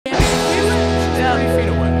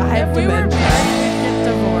If we were married, we'd get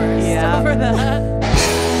divorced over that.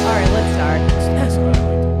 All right, let's start.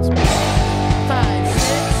 5, 6,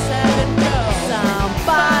 7, go.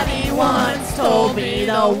 Somebody once told me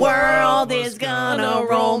the world is gonna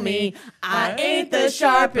roll me. I ain't the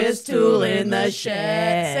sharpest tool in the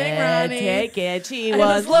shed. Sing, Ronnie. Take it. She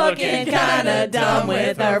was looking kind of dumb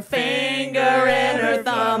with her finger and her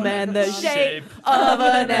thumb and the shape of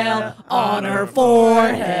a nail on her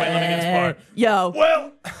forehead. Wait, let me get this part. Yo.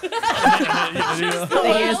 Well, They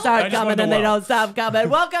can't start coming and they don't stop coming.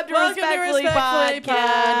 Welcome to Respectfully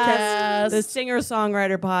Podcast, the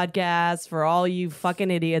singer-songwriter podcast for all you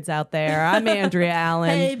fucking idiots out there. I'm Andrea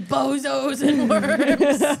Allen. Hey, bozos and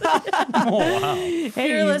worms. wow. Hey,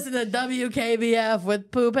 You're listening to WKBF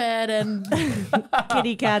with Poophead and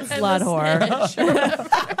kitty cat and slut the whore. snitch or whatever.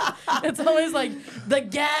 It's always like the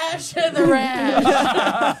gash and the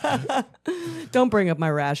rash. Don't bring up my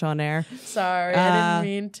rash on air. Sorry, I didn't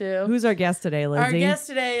mean to. Who's our guest today, Lizzie? Our guest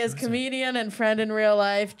today is comedian and friend in real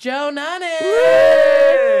life, Joe Nunnink.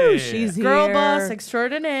 Hey. She's here. Girl boss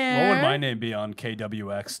extraordinaire. What would my name be on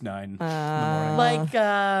KWX 9 in the morning? Like,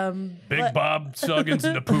 Big Bob Suggins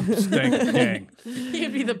and the Poop Stink Gang.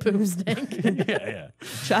 you'd be the poop stink. Yeah.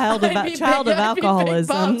 Child of I'd be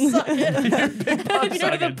alcoholism. Big Bob Suggins. Big Bob You're the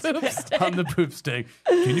Suggins. poop stink. I'm the Poop Stink.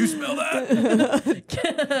 Can you smell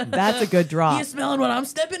that? That's a good drop. You smelling what I'm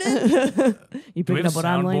stepping in? You Do we picking have up a what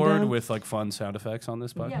I'm laying soundboard down? with like fun sound effects on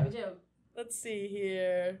this podcast? Yeah, we do. Let's see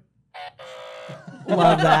here.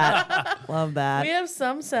 Love that. Love that. We have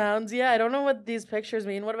some sounds. Yeah, I don't know what these pictures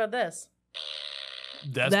mean. What about this?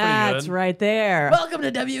 That's That's pretty good. right there. Welcome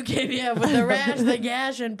to WKBF with the rash, the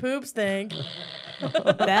gash, and poop stink.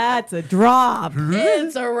 That's a drop.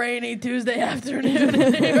 It's a rainy Tuesday afternoon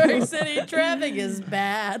in New York City. Traffic is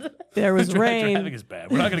bad. There was rain. Traffic is bad.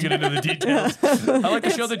 We're not going to get into the details. I like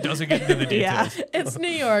a show that doesn't get into the details. Yeah. It's New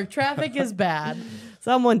York. Traffic is bad.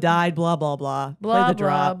 Someone died, blah, blah, blah. Blah, Play the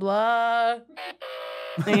blah, drop.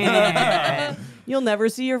 blah. You'll never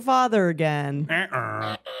see your father again.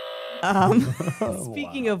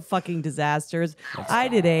 Speaking of fucking disasters, I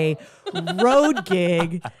did a road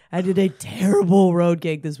gig. I did a terrible road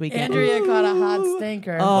gig this weekend. Andrea caught a hot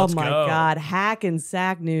stinker. Oh Let's my go. God.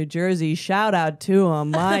 Hackensack, New Jersey. Shout out to him.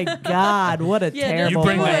 My God. What a Yeah, terrible You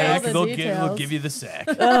bring the All place. hack, the they'll details. give you the sack.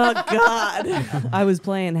 Oh God. I was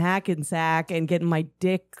playing Hackensack and getting my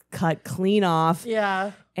dick cut clean off.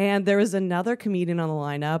 Yeah. And there was another comedian on the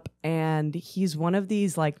lineup, and he's one of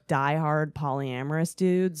these like diehard polyamorous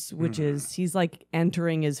dudes, which is he's like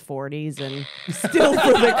entering his 40s and still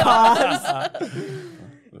for the cause.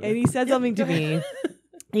 And he said something to me.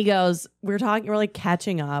 He goes, we're like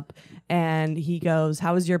catching up, and he goes,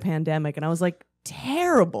 "How was your pandemic?" And I was like,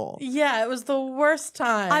 terrible. Yeah, it was the worst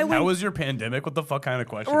time. How was your pandemic? What the fuck kind of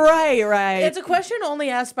question? Right. It's a question only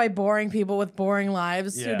asked by boring people with boring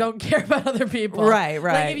lives who Yeah. don't care about other people. Right.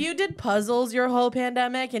 Like if you did puzzles your whole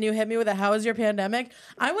pandemic and you hit me with a "How was your pandemic?"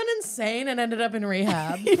 I went insane and ended up in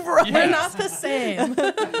rehab. Right. We're not the same.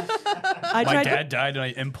 I My tried dad died and I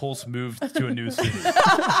impulse moved to a new city.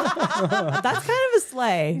 that's kind of a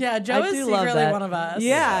sleigh. Yeah, Joe I is do love secretly that. one of us.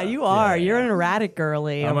 Yeah, you are. Yeah. You're an erratic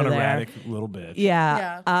girly I'm over an there. erratic little bitch.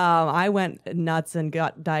 Yeah. I went nuts and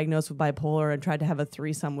got diagnosed with bipolar and tried to have a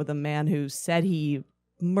threesome with a man who said he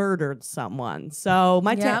murdered someone. So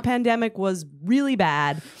my Yep. pandemic was really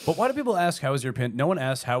bad. But why do people ask how was your no one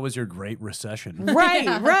asks how was your Great Recession?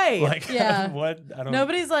 Right, right. Like Yeah. what? I don't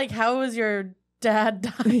Nobody's like, "How was your dad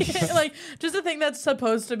dying?" Like just a thing that's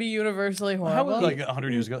supposed to be universally How horrible. was like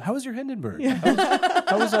 100 years ago? How was your Hindenburg?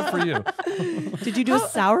 How was that for you? Did you do a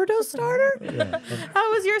sourdough starter?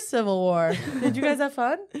 How was your Civil War? Did you guys have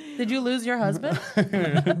fun? Did you lose your husband?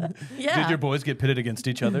 Yeah. Did your boys get pitted against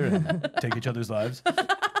each other and take each other's lives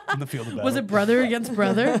in the field of battle? Was it brother against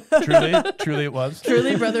brother? Truly it was.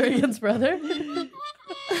 Truly brother against brother?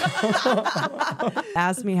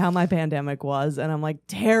 Asked me how my pandemic was, and I'm like,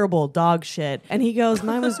 terrible, dog shit. And he goes,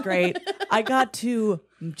 mine was great. I got to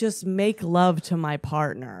just make love to my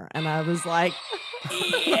partner. And I was like,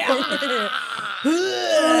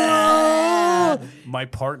 My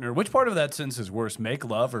partner. Which part of that sentence is worse? Make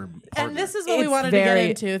love or partner? And this is what we It's wanted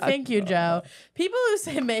very- to get into. Thank you, Joe. People who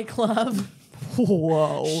say make love,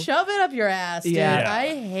 whoa. shove it up your ass, dude.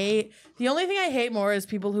 Yeah. The only thing I hate more is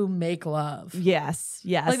people who make love. Yes.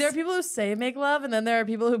 Like there are people who say make love, and then there are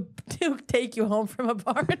people who do take you home from a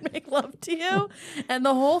bar and make love to you, and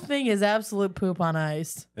the whole thing is absolute poop on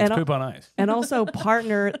ice. It's poop on ice. And also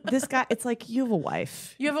partner, this guy, it's like you have a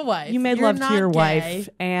wife. You have a wife. You made You're love to not your gay, wife,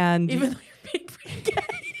 and even though you're being pretty gay.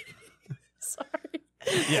 Sorry.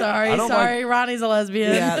 Sorry, Ronnie's a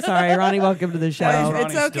lesbian. Yeah, sorry, Ronnie. Welcome to the show.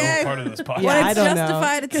 Ronnie's It's okay. still part of this podcast. Yeah, When I it's don't know.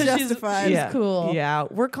 justified, it's justified. Yeah, cool. Yeah,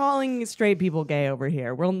 we're calling straight people gay over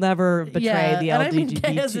here. We'll never betray the and LGBT. I mean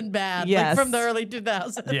gay isn't bad. Yes. Like from the early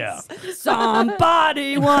 2000s. Yeah.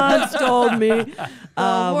 Somebody once told me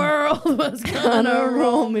The world was gonna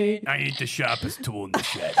roll me. I ain't the sharpest tool in the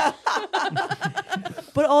shed.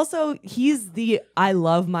 But also, he's the I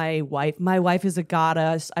love my wife. My wife is a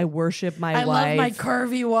goddess. I worship my I wife. love my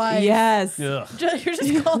curvy wife. Yes. Ugh. You're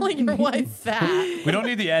just calling your wife fat. We don't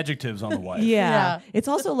need the adjectives on the wife. Yeah. Yeah. It's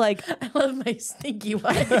also like, I love my stinky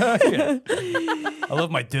wife. Yeah. I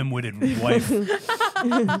love my dim-witted wife.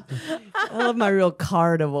 I love my real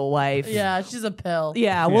card of a wife. Yeah, she's a pill.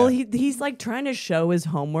 Yeah, well, he's like trying to show his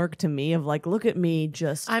homework to me of like, look at me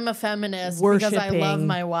just I'm a feminist because I love worshiping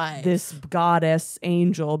my wife. this goddess,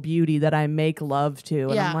 angel, beauty that I make love to.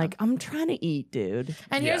 And Yeah. I'm like, I'm trying to eat, dude.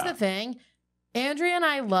 And here's Yeah. the thing. Andrea and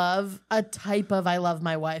I love a type of I love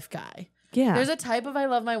my wife guy. Yeah. There's a type of I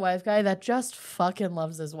love my wife guy that just fucking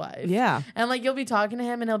loves his wife. Yeah. And like you'll be talking to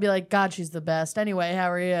him and he'll be like, God, she's the best. Anyway, how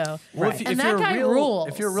are you? Well, And that guy rules.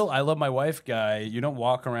 If you're a real I love my wife guy, you don't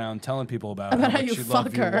walk around telling people about About how how much you you love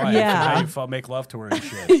fuck your her. wife. Yeah. And how you make love to her and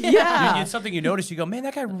shit. Yeah. It's something you notice. You go, man,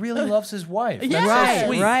 that guy really loves his wife. That's Yes. so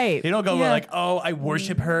sweet. Right. You don't go Yeah. like, oh, I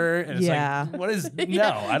worship her. And it's Yeah. like, what is, no,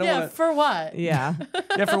 I don't yeah, want to. for what? Yeah.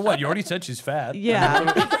 Yeah, for what? You already said she's fat.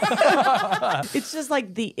 Yeah. It's just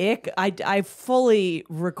like the ick. I fully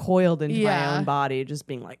recoiled into my Yeah. own body, just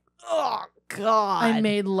being like, oh, God. I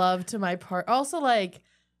made love to my part. Also, like,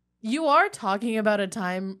 you are talking about a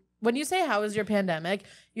time when you say, how was your pandemic?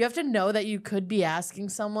 You have to know that you could be asking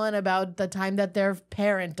someone about the time that their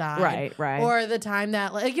parent died. Right, right. Or the time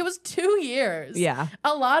that, like, it was 2 years. Yeah.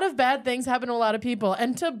 A lot of bad things happen to a lot of people.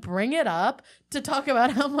 And to bring it up, to talk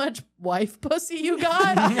about how much wife pussy you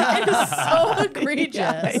got is so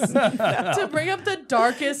egregious. To bring up the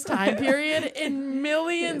darkest time period in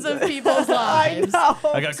millions of people's lives.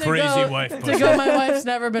 I got To crazy go- wife To pussy. go, my wife's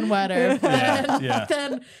never been wetter. Yeah, And yeah.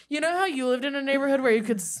 then, you know how you lived in a neighborhood where you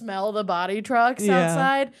could smell the body trucks Yeah.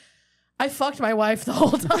 outside? I fucked my wife the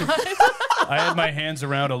whole time. I had my hands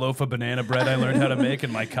around a loaf of banana bread I learned how to make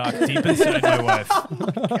and my cock deep inside my wife.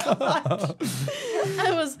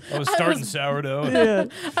 I was starting sourdough.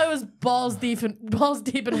 I was balls deep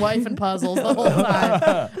in wife and puzzles the whole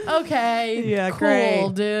time. Okay. Yeah, cool,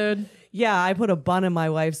 great. dude. Yeah, I put a bun in my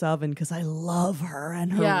wife's oven because I love her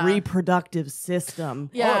and her Yeah. reproductive system.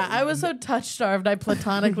 Yeah, I was so touch starved I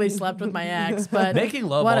platonically slept with my ex, but Making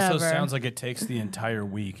love whatever. also sounds like it takes the entire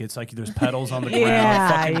week. It's like there's pedals on the ground, Yeah,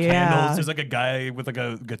 fucking yeah. candles. There's like a guy with like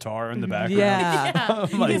a guitar in the background. Yeah. Yeah,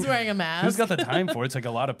 I'm like, he's wearing a mask. Who's got the time for it? It's like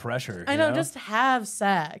a lot of pressure. I you know, just have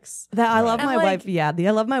sex. That I love And, my like- wife. Yeah, the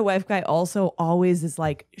I love my wife guy also always is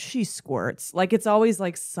like she squirts. Like it's always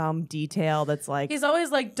like some detail that's like He's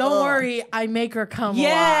always like, "Don't worry, I make her come."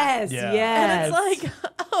 yes, Yeah. yes. And it's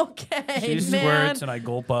like, okay, She man. squirts and I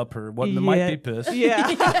gulp up her. What might be piss. yeah,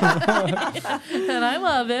 And I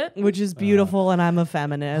love it. which is beautiful, and I'm a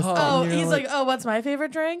feminist. Oh, and you're he's like, "Oh, what's my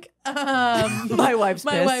favorite drink?" my wife's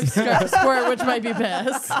My piss. wife's squirt, which might be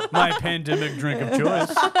piss. My pandemic drink of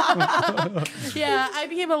choice. Yeah, I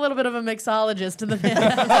became a little bit of a mixologist in the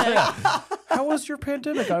pandemic. How was your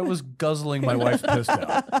pandemic? I was guzzling my wife's piss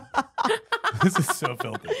out. This is so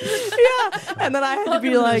filthy. Yeah, and then I had to Welcome be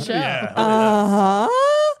to the like, show. Yeah. uh-huh.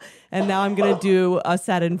 And now I'm gonna do a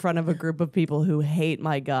set in front of a group of people who hate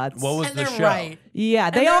my guts. What was And the they're show? right. Yeah,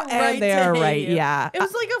 they And are, they're and they to are hate right. you. Yeah, It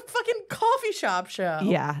was like a fucking coffee shop show.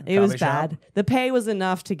 yeah, it was Comedy shop? bad. The pay was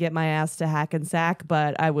enough to get my ass to Hackensack,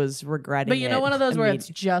 but I was regretting it. But you know, one of those where it's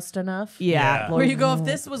immediately. just enough. Yeah, Yeah. Where you go, if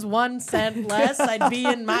this was 1 cent less, I'd be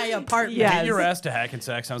in my apartment. Yeah. Get your ass to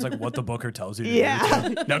Hackensack sounds like what the booker tells you to Yeah.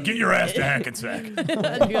 do. Now get your ass to Hackensack.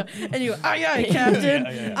 and you go, aye, aye, Captain.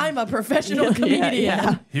 yeah. I'm a professional comedian.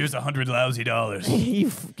 yeah. Here's $100 lousy.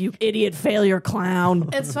 you idiot failure clown.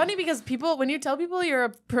 It's funny because people, when you tell people you're a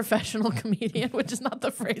professional comedian, which is not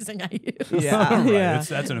the phrasing I use. Yeah, Right, yeah,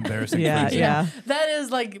 that's an embarrassing yeah, phrase. yeah, That is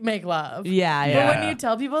like make love. yeah, But yeah. when you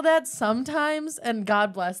tell people that, sometimes, and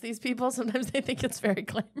God bless these people, sometimes they think it's very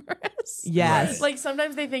glamorous. Yes. Right. Like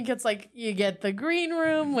sometimes they think it's like you get the green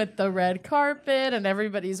room with the red carpet and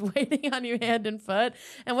everybody's waiting on you hand and foot.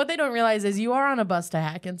 And what they don't realize is you are on a bus to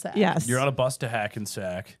Hackensack. Yes. You're on a bus to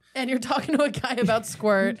Hackensack. And you're talking to a guy about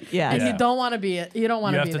squirt. Yeah. And Yeah. you don't want to be it. You don't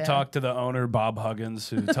want You to have be to there. talk to the owner, Bob Huggins,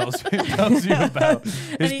 who tells you about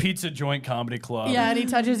his he- pizza joint comedy club. Yeah, and he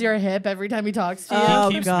touches your hip every time he talks to you. Oh,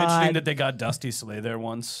 He keeps God. mentioning that they got Dusty Slay there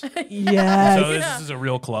once. Yes. So this is a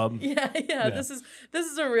real club. Yeah, This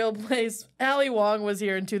is a real place. Ali Wong was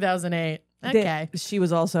here in 2008. Okay. She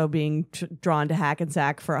was also being drawn to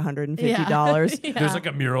Hackensack for $150. Yeah. There's like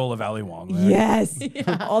a mural of Ali Wong there. Yes.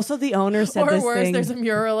 Yeah. Also, the owner said Or this worse, thing. there's a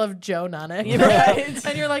mural of Joe Nunnink. Right.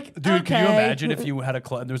 And you're like, Dude, okay. can you imagine if you had a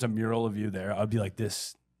club and there was a mural of you there? I'd be like,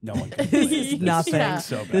 this, no one can believe This is this nothing. Yeah.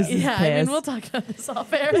 So bad. This is Yeah, I mean, pissed. we'll talk about this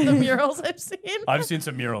off air. The murals I've seen. I've seen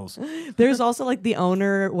some murals. There's also like the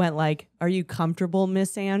owner went like, "Are you comfortable,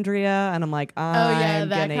 Miss Andrea?" And I'm like, "I'm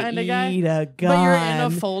that gonna kinda guy? eat a gun." But you're in a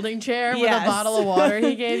folding chair with Yes. a bottle of water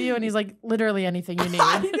he gave you, and he's like, literally anything you need.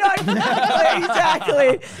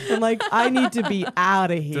 exactly. I'm like, I need to be out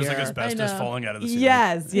of here. There's like asbestos know. falling out of the ceiling.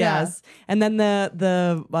 Yes, Yeah. yes. And then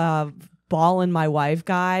the ball and my wife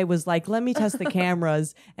guy was like, let me test the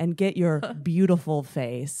cameras and get your beautiful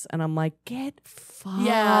face. And I'm like, get fucked.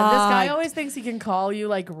 Yeah, this guy always thinks he can call you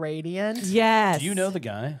like radiant. Yes. Do you know the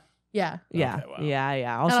guy? Yeah. Yeah. Okay, wow. Yeah.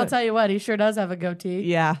 And Also, I'll tell you what, he sure does have a goatee.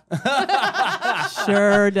 yeah.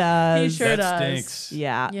 Sure does. He sure that does. stinks.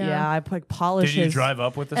 Yeah. Yeah. Yeah. I like polish Did you his. drive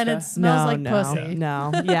up with this And guy? it smells like no, pussy.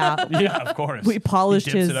 No. Yeah. Yeah, of course. We polished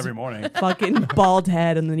he dips his it every morning. fucking bald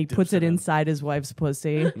head and then he puts it it in. inside his wife's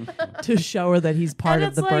pussy to show her that he's part And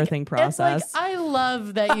of the it's like- birthing process. It's like, I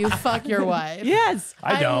love that you fuck your wife. Yes.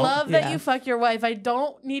 I don't. love that Yeah. you fuck your wife. I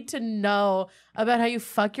don't need to know about how you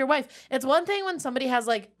fuck your wife. It's one thing when somebody has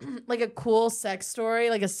like like a cool sex story,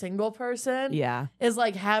 like a single person Yeah. is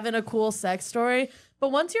like having a cool sex story.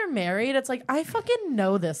 But once you're married, it's like, I fucking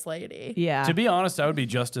know this lady. Yeah. To be honest, I would be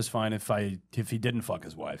just as fine if he didn't fuck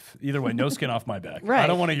his wife. Either way, no skin off my back. Right. I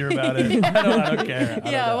don't want to hear about it. I don't care. I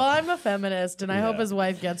don't Yeah, know. well, I'm a feminist and I hope Yeah. his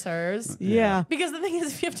wife gets hers. Yeah. Because the thing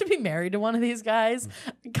is, if you have to be married to one of these guys,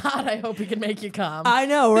 God, I hope he can make you come. I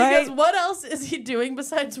know, right? Because what else is he doing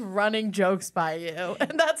besides running jokes by you?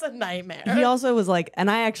 And that's a nightmare. He also was like, and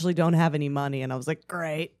I actually don't have any money. And I was like,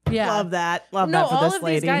 great. Yeah. Love that. Love no, that for all this of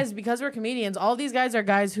lady. these guys, because we're comedians, all these guys are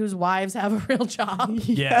guys whose wives have a real job.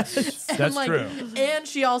 Yes, And, that's like, true. And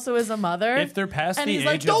she also is a mother. If they're past and the he's age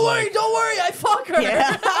like, of don't worry, like, don't worry, I fuck her.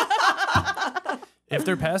 if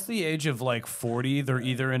they're past the age of like 40, they're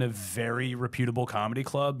either in a very reputable comedy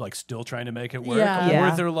club, like still trying to make it work, Yeah. or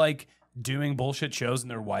Yeah. they're like doing bullshit shows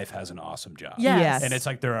and their wife has an awesome job. Yes. And it's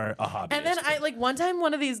like they're a hobbyist. And then I like one time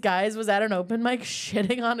one of these guys was at an open mic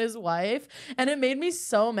shitting on his wife, and it made me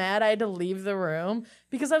so mad I had to leave the room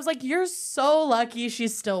because I was like, you're so lucky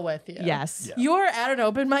she's still with you. Yes. Yeah. You're at an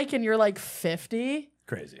open mic and you're like 50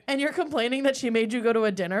 Crazy. and you're complaining that she made you go to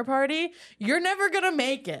a dinner party. You're never gonna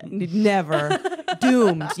make it. Never.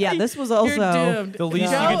 Doomed. Yeah, this was also. You're doomed. The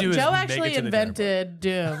least Joe, you can do is Joe make actually it to the dinner invented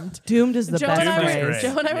doomed. Doomed is the Joe best and, I Doomed is were, great.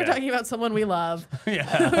 Joe and I were Yeah. talking about someone we love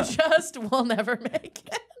Yeah. who just will never make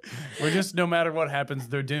it. We're just, no matter what happens,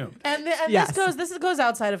 they're doomed. And Yes. this goes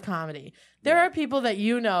outside of comedy. There are people that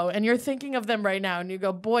you know, and you're thinking of them right now, and you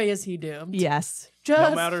go, "Boy, is he doomed!" Yes. Just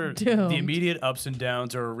No matter doomed. the immediate ups and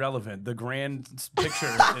downs are irrelevant. The grand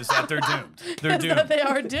picture is that they're doomed. They're Is that doomed. they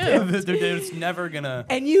are doomed. It's never gonna.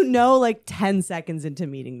 And you know, like 10 seconds into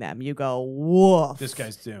meeting them, you go, woof. This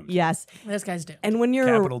guy's doomed. Yes. This guy's doomed. And when you're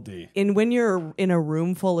Capital D. when you're in a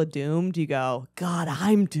room full of doomed, you go, God,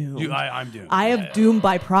 I'm doomed. I'm doomed. I have doomed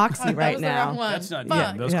by proxy That right was the now. wrong one. That's not Fuck.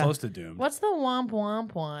 doomed. That was Yeah. close to doomed. What's the womp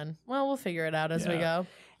womp one? Well, we'll figure it out as we Yeah. go.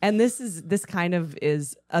 And this kind of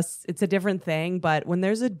is it's a different thing, but when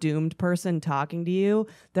there's a doomed person talking to you,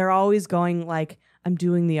 they're always going like, I'm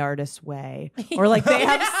doing the artist's way. Or like they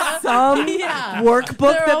have some Yeah.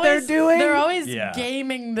 workbook that always, they're doing. They're always Yeah.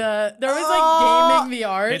 gaming the. They're always like gaming the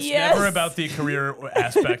art. It's Yes. never about the career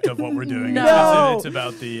aspect of what we're doing. No. It's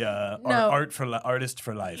about the No. artist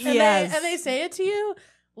for life. And Yes. and they say it to you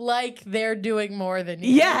like they're doing more than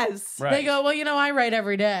you. Yes. Right. They go, well, I write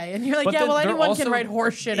every day. And you're like, But yeah, then well, they're anyone also- can write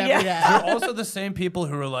horse shit Yeah. every day. They're also the same people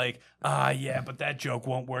who are like, yeah, but that joke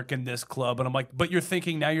won't work in this club. And I'm like, but you're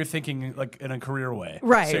thinking like in a career way.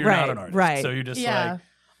 Right, So you're right, not an artist. right. So you're just Yeah. like,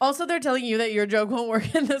 Also, they're telling you that your joke won't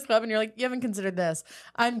work in this club, and you're like, you haven't considered this.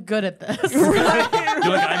 I'm good at this. you're like,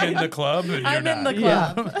 I'm in the club. And you're I'm in the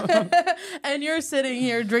not. club. And you're sitting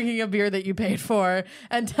here drinking a beer that you paid for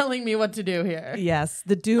and telling me what to do here. Yes.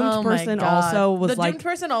 The doomed Oh my person God. also was the like, doomed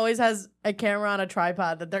person always has a camera on a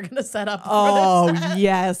tripod that they're going to set up. oh, for this.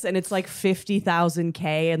 yes. And it's like 50,000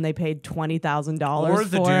 K and they paid $20,000 Or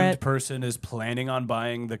the for doomed it. person is planning on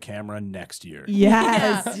buying the camera next year.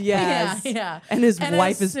 Yes, Yeah. yes. Yeah. And his And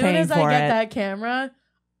wife as is soon paying as for I get it. that camera,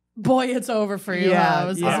 boy, it's over for you, Yeah,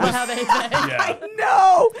 Rose. yeah. Is how they think. Yeah.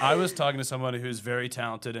 No. I was talking to somebody who's very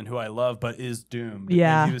talented and who I love, but is doomed.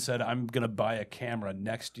 Yeah. And he said, I'm going to buy a camera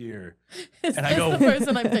next year. Is And I this go, the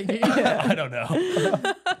person I'm thinking? I don't know.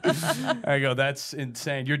 I go, that's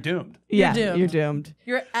insane. You're doomed. Yeah, doomed. you're doomed.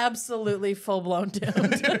 You're absolutely full-blown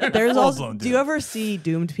doomed. There's also. Full-blown Do you doomed. ever see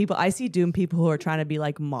doomed people? I see doomed people who are trying to be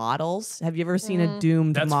like models. Have you ever seen a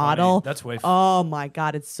doomed That's model? funny. That's way Oh my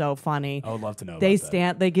god, it's so funny. I would love to know They about that.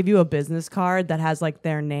 stand. They give you a business card that has like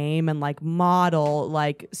their name and like model,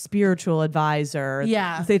 like spiritual advisor.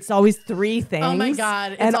 Yeah. It's always 3 things. Oh my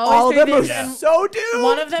God, it's and always all of 3 them are things, and so doomed.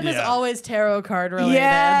 One of them is Yeah. always tarot card related.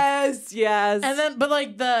 Yes, yes. And then, but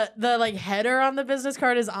like the like header on the business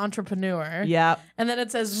card is entrepreneur. yeah. And then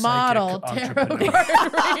it says Psychic model, tarot entrepreneur.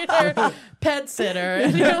 card reader, pet sitter.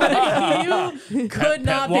 And you're like, you could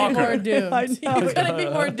not be walker. more doomed. I You know. couldn't be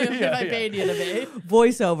more doomed if I Yeah. paid you to be.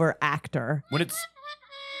 Voiceover actor. When it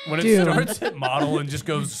Doomed. starts at model and just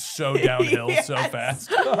goes so downhill so fast.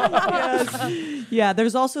 Yeah,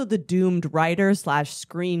 there's also the doomed writer /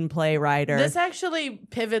 screenplay writer. This actually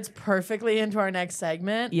pivots perfectly into our next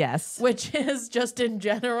segment. yes. Which is just in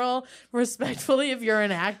general, respectfully, if you're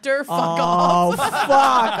an actor, fuck Oh, off.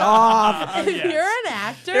 fuck off. If Yes. you're an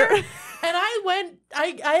actor, and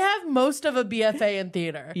I have most of a BFA in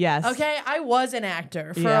theater. Yes. Okay, I was an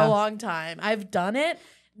actor for Yeah. a long time. I've done it.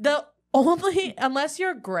 Unless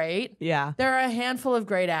you're great, Yeah. there are a handful of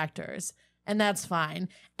great actors, and that's fine.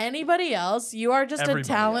 Anybody else, you are just Everybody. a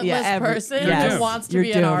talentless Yeah, person yes. who wants to You're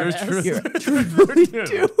be an doomed. artist. You're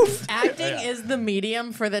true. Acting Yeah. is the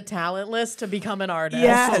medium for the talentless to become an artist.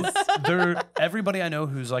 Yes. Everybody I know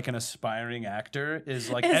who's like an aspiring actor is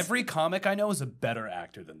like every comic I know is a better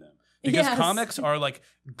actor than them. Because Yes. comics are like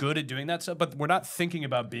good at doing that stuff, but we're not thinking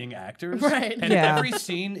about being actors. Right. And Yeah. every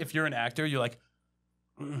scene, if you're an actor, you're like,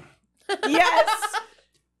 Yes.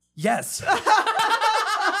 yes.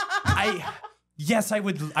 Yes, I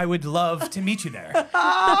would love to meet you there.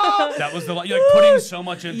 That was the you're like putting so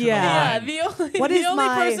much into Yeah, the the line. only, What the is only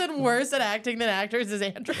my- person worse at acting than actors is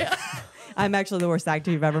Andrea. I'm actually the worst actor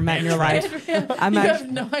you've ever met in your life. Andrea, I'm you act-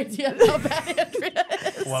 have no idea how bad Andrea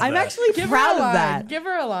is. Love I'm that. actually Give proud her a of line. that. Give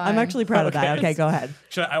her a line. I'm actually proud of that. Okay, go ahead.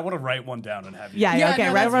 I want to write one down and have you. Yeah, Yeah, okay,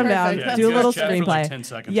 no, write that's one down. perfect. Do a Just little chat for like screenplay. 10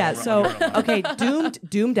 seconds. Yeah, I'll so write one. okay,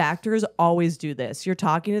 doomed actors always do this. You're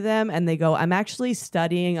talking to them and they go, "I'm actually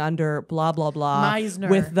studying under blah blah blah Meisner.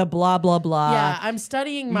 with the blah blah blah." Yeah, I'm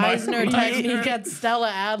studying Meisner Meisner. technique at Stella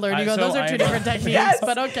Adler. And you go, So those are two I'm- different techniques, Yes.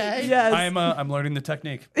 but okay. Yes. I'm learning the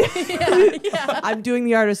technique. Yeah. I'm doing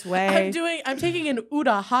the artist way. I'm taking an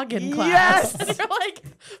Uda Hagen class. Yes. And you're like,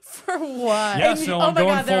 for what? Yeah, And so oh I'm my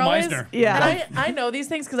going God, they're full always, Meisner. Yeah. And I know these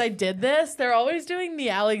things because I did this. They're always doing the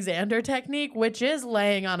Alexander technique, which is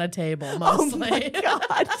laying on a table Oh mostly. my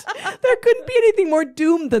god! There couldn't be anything more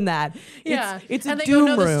doomed than that. Yeah, it's a and they doom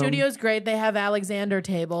go, no, room. the studio's great. They have Alexander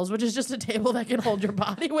tables, which is just a table that can hold your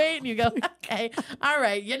body weight. And you go, okay, all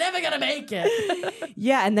right, you're never gonna make it.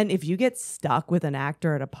 Yeah, and then if you get stuck with an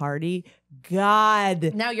actor at a party,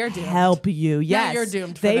 God Now you're doomed. help you. Yes, you're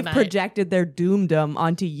doomed for the They've night. projected their doomdom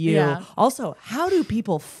onto you. Yeah. Also, how do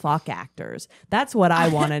people fuck actors? That's what I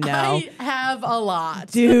want to know. I have a lot.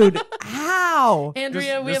 Dude, how?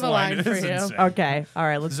 Andrea, we This have a line for is you. insane. Okay, all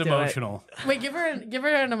right, let's It's do emotional. Wait, give her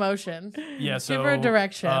an emotion. Yeah, so her a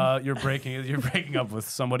direction. You're breaking up with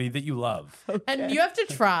somebody that you love, And you have to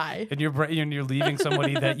try. and you're leaving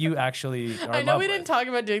somebody that you actually are. I in know love we with. didn't talk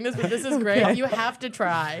about doing this, but this is great. Okay. You have to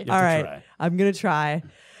try. You All have to right, try. I'm gonna try.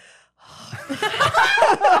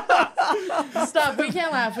 Stop. We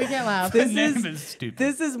can't laugh. We can't laugh. This Name is is stupid.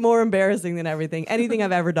 this is more embarrassing than anything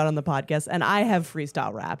I've ever done on the podcast, and I have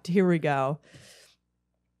freestyle rapped. Here we go.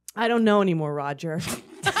 I don't know anymore, Roger.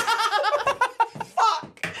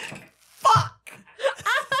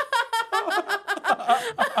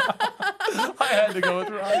 I had to go with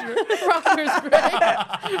Roger. Roger's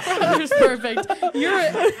great. Roger's perfect.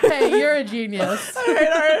 You're a genius. All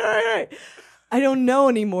right. I don't know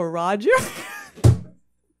anymore, Roger.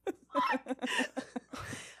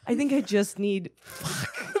 I think I just need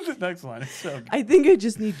The next line is so good. I think I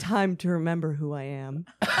just need time to remember who I am.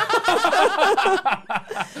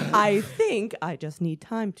 I think I just need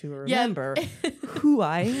time to remember who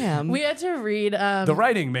I am. We had to read. The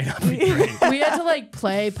writing may not be great. We had to like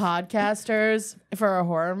play podcasters for a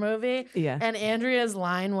horror movie. Yeah. And Andrea's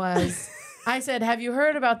line was, I said, have you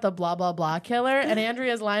heard about the blah, blah, blah killer? And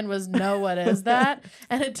Andrea's line was, no, what is that?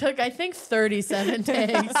 And it took, I think, 37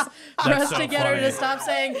 takes for us so to get her funny. to stop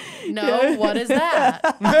saying, no, what is that?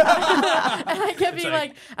 And I kept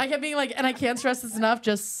being like, and I can't stress this enough,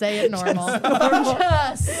 just say it normal.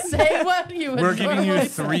 Just say what you would We're giving you normally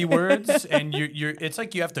 3 say. words, and you're. It's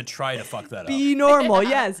like you have to try to fuck that up. Be normal,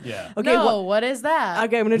 yes. Yeah. Okay. No, what is that?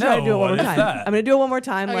 Okay, I'm gonna try to do it No, one more what is time. that? I'm gonna do it one more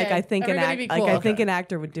time, like Okay, I think everybody be cool. I think an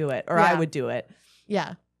actor would do it, or Yeah. I would do it.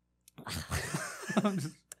 Yeah.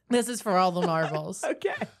 This is for all the marbles.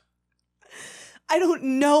 Okay. I don't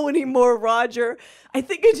know anymore, Roger. I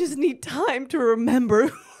think I just need time to remember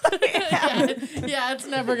who I am. yeah, it's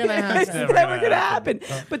never gonna It's happen. never gonna happen.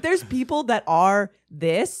 But there's people that are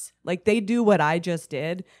this, like they do what I just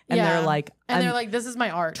did, and Yeah. they're like, And they're like, this is my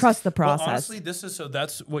art. trust the Well, process. honestly, this is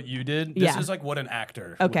that's what you did. This Yeah. is like what an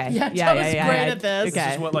actor. Okay. would do. Yeah, Yeah, Joe's yeah, great yeah. at this. This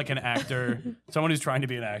Okay. is what like an actor, someone who's trying to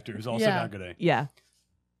be an actor, is also Yeah. not good at. Yeah.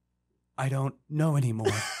 I don't know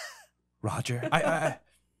anymore, Roger.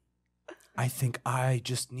 I think I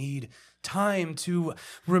just need time to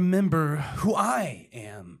remember who I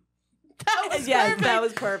am. That was Yes, perfect. that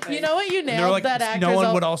was perfect. You know what you And they're nailed like, that actors no one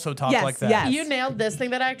al- would also talk Yes, like that. yes. You nailed this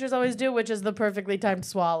thing that actors always do, which is the perfectly timed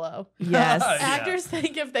swallow. Yes. Yeah. Actors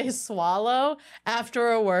think if they swallow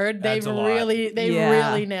after a word, That's they've a lot. really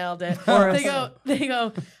Yeah. nailed it. Or They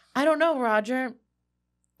go, I don't know, Roger.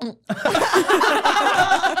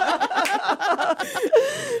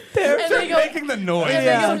 They're And they go, making the noise. and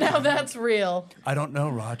Yeah. they go, now that's real. I don't know,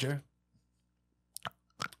 Roger.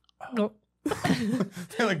 No.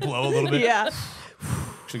 They like blow a little bit. yeah.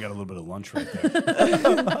 Actually got a little bit of lunch right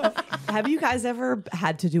there. Have you guys ever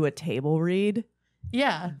had to do a table read?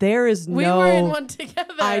 Yeah. There is We no. were in one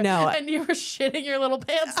together. I know. And you were shitting your little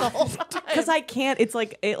pants the whole time. Because I can't. It's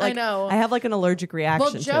like I know. I have like an allergic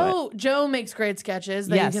reaction Well, to it. Joe makes great sketches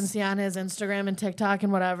that Yes. you can see on his Instagram and TikTok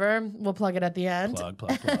and whatever. We'll plug it at the end. Plug.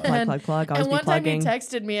 Plug. Always And be one time he plugging.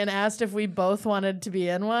 texted me and asked if we both wanted to be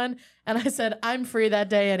in one. And I said, I'm free that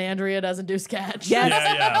day and Andrea doesn't do sketch. Yes.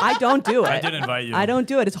 Yeah, yeah. I don't do it. I did invite you. I don't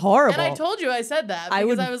do it. It's horrible. And I told you I said that because I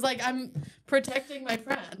would- I was like, I'm protecting my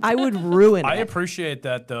friend. I would ruin I it. appreciate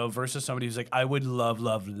that though, versus somebody who's like, I would love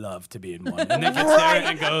to be in one, and then gets there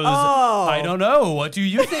and goes, Oh. I don't know. What do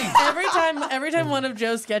you think? every time one of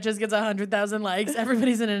Joe's sketches gets 100,000 likes,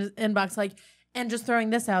 everybody's in his inbox like, and just throwing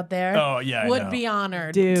this out there. Oh, yeah, I would know. be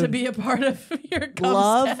honored Dude. to be a part of your cum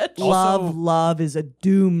Love, sketch. love, Also- love is a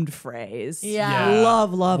doomed phrase. Yeah.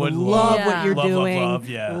 Love, love, Would love love. what you're Love, love, doing. love,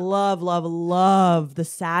 yeah. Love, love, love the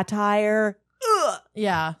satire.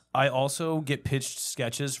 Yeah. I also get pitched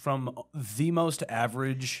sketches from the most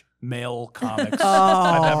average male comics Oh,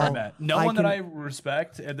 I've ever met. No I one that can- I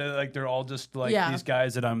respect, and they're all just like Yeah. these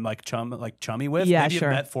guys that I'm like chummy with. Yeah, Maybe sure.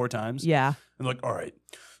 I've met 4 times. Yeah. And like, all right,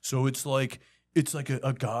 so it's like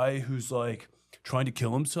a guy who's like trying to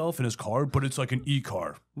kill himself in his car, but it's like an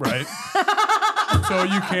e-car, right? So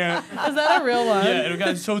you can't. Is that a real one? Yeah, and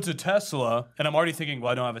guys, so it's a Tesla, and I'm already thinking,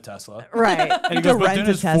 well, I don't have a Tesla. Right. And he To goes, but rent then a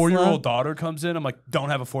his Tesla. 4-year-old daughter comes in. I'm like, don't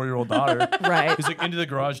have a 4-year-old daughter. Right. He's like, into the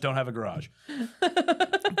garage, don't have a garage.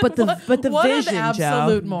 But the what vision, an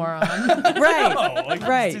absolute Joe. moron. Right. Oh, like,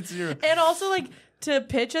 Right. It's your, And also, like, to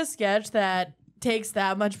pitch a sketch that takes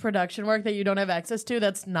that much production work that you don't have access to,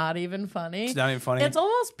 that's not even funny. it's not even funny. It's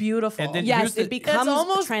almost beautiful. And then Yes, Here's the- it becomes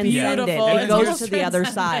almost transcendent. beautiful. It It's goes almost to the other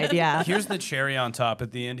transcendent. side. Yeah. Here's the cherry on top.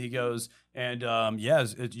 At the end, he goes, and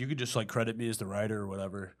you could just like credit me as the writer or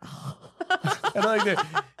whatever. And I like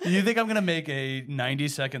that. You think I'm gonna make a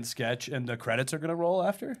 90-second sketch and the credits are gonna roll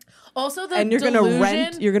after? also, the And you're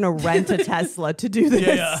delusion, you're gonna rent a Tesla to do this.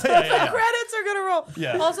 Yeah. the credits are gonna roll.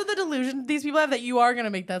 Yeah. Also, the delusion these people have that you are gonna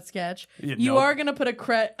make that sketch. Yeah, You no. are gonna put the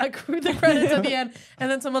credits at the end, and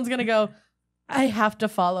then someone's gonna go, I have to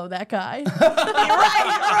follow that guy.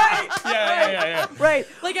 Right. Yeah. Right.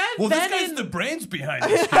 Like I've Well, this been guy's in the brains behind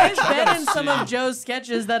this sketch. I've been in some of Joe's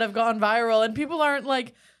sketches that have gone viral, and people aren't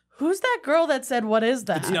like, who's that girl that said, what is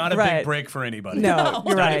that? It's not a Right. big break for anybody. No, It's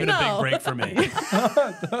you're not right. even a No. big break for me.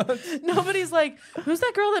 Nobody's like, who's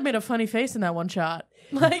that girl that made a funny face in that one shot?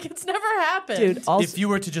 Like, it's never happened. Dude, also, If you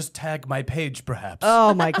were to just tag my page, perhaps.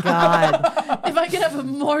 oh my God. If I could have a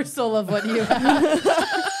morsel of what you have, if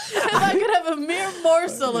I could have a mere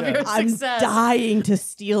morsel of your I'm success, dying to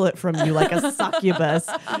steal it from you like a succubus.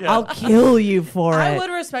 I'll kill you for I it. would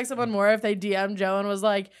respect someone more if they DM Joe and was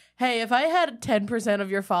like, hey, if I had 10% of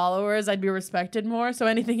your followers, I'd be respected more. So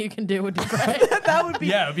anything you can do would be great. That would be.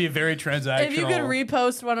 Yeah, it would be a very transactional. If you could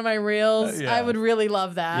repost one of my reels, Yeah. I would really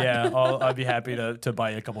love that. Yeah, I'd be happy to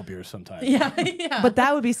buy a couple beers sometime. yeah. But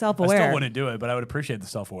that would be I self-aware. still wouldn't do it, but I would appreciate the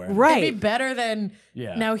self-awareness. Right. It'd be better than.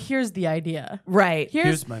 Yeah. Now here's the idea. Right.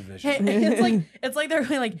 Here's my vision. Hey, it's like they're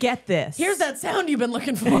really like, Get this. here's that sound you've been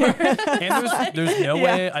looking for. And there's no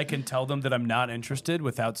way I can tell them that I'm not interested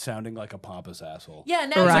without sounding like a pompous asshole. Yeah,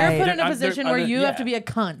 now Right. you're put in a I'm- position I'm- where you yeah. have to be a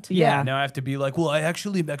cunt. Yeah. Now I have to be like, well, I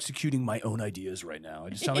actually am executing my own ideas right now. I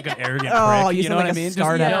just sound like an arrogant Oh, prick. you You sound know like what I a mean?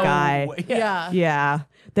 startup no guy. way. Yeah. Yeah.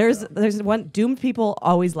 There's one doomed people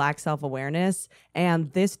always lack self-awareness,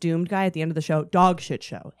 and this doomed guy at the end of the show, dog shit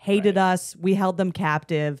show, hated us. We held them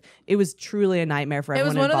captive. It was truly a nightmare for It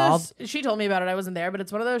was everyone one involved. of those. She told me about it. I wasn't there, but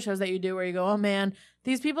it's one of those shows that you do where you go, "Oh man,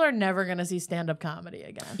 these people are never going to see stand-up comedy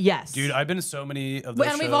again." Yes. Dude, I've been to so many of those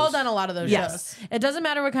And shows. we've all done a lot of those Yes. shows. It doesn't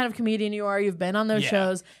matter what kind of comedian you are, you've been on those Yeah.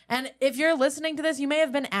 shows. And if you're listening to this, you may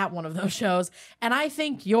have been at one of those shows. And I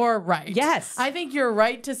think you're right. Yes. I think you're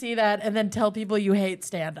right to see that and then tell people you hate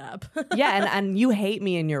stand-up. Yeah, and you hate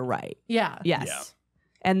me and you're right. yeah. Yes. Yeah.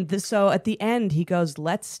 And so at the end, he goes,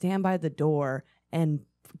 let's stand by the door and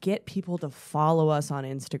get people to follow us on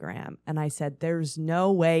Instagram. And I said, there's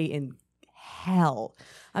no way in hell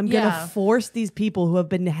I'm going Yeah. to force these people who have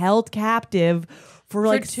been held captive for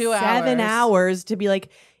like 2 7 hours to be like,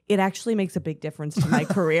 it actually makes a big difference to my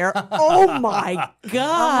career. Oh my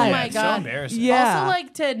God. Oh my it's God. so embarrassing. Yeah. Also,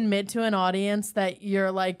 like, to admit to an audience that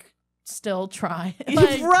you're, like, still trying.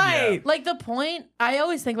 Like, Right. Like, the point, I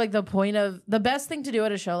always think, like, the best thing to do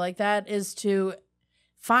at a show like that is to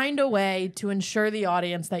find a way to ensure the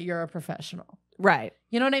audience that you're a professional. Right.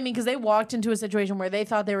 You know what I mean? Because they walked into a situation where they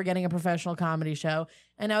thought they were getting a professional comedy show,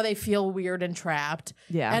 and now they feel weird and trapped.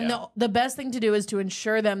 Yeah. And the best thing to do is to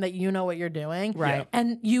ensure them that you know what you're doing. Right.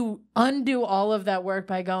 And you undo all of that work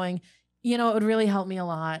by going, you know, it would really help me a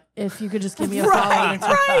lot if you could just give me a follow on Instagram.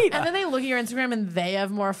 Right. And then they look at your Instagram and they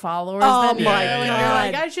have more followers Oh than you. my And you're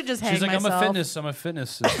God. like, I should just hang She's like, myself. I'm a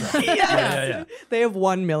fitness instructor. Yes. They have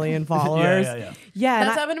 1 million followers. Yeah. Yeah, and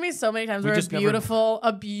That's happened to me so many times We where just never-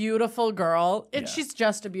 a beautiful girl, and she's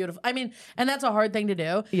just a beautiful, I mean, and that's a hard thing to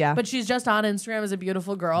do. Yeah. But she's just on Instagram as a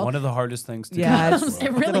beautiful girl. One of the hardest things to Yeah, do. it's in this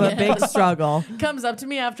it world. really a big is. struggle. Comes up to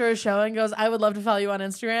me after a show and goes, I would love to follow you on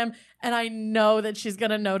Instagram. And I know that she's going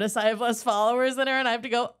to notice I have less followers than her. And I have to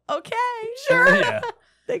go, okay, sure. Yeah.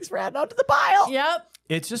 Thanks for adding on to the pile. Yep.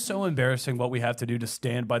 It's just so embarrassing what we have to do to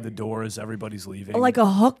stand by the door as everybody's leaving. Like a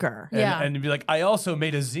hooker. and, Yeah. and be like, I also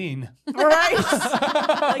made a zine. Right?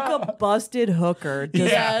 Like a busted hooker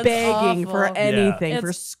just Yeah, it's begging for awful. anything, Yeah. for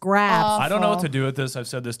It's scraps. awful. I don't know what to do with this. I've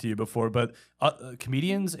said this to you before, but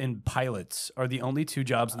comedians and pilots are the only two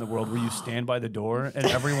jobs in the world where you stand by the door and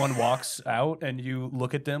everyone walks out and you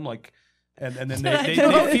look at them like, and then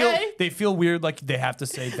they feel weird, like they have to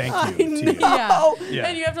say thank you to you. Yeah. Yeah.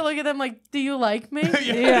 And you have to look at them like, do you like me?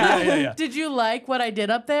 Yeah. Did you like what I did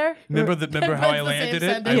up there? Remember how I That's the same landed it?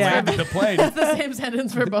 I sentence. Yeah. landed the plane. That's the same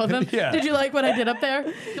sentence for both of them. Yeah. Did you like what I did up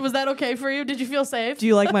there? Was that okay for you? Did you feel safe? Do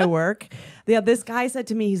you like my work? Yeah, this guy said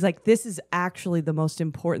to me, he's like, this is actually the most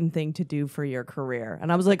important thing to do for your career.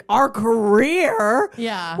 And I was like, our career?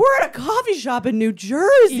 Yeah. We're at a coffee shop in New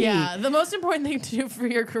Jersey. Yeah. The most important thing to do for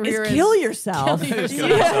your career Is kill yourself. kill Kill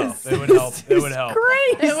yourself. yourself. It would help. It would help.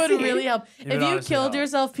 Crazy. It would really help. would If you honestly killed help.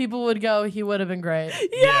 yourself, people would go, he would have been great.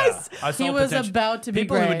 Yes. Yeah. I saw He was potential- about to be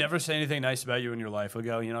People who great. would never say anything nice about you in your life would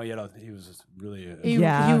go, you know, he was just really.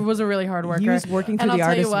 Yeah. He was a really hard worker. He was working And through the I'll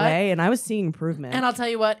tell you artist what, way, and I was seeing improvement. And I'll tell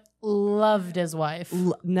you what, loved his wife.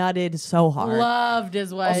 Nutted so hard. Loved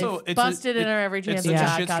his wife. Also, it's Busted in her every chance It's he such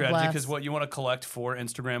got. a shit God strategy bless. because what you want to collect 4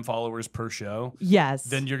 Instagram followers per show, Yes.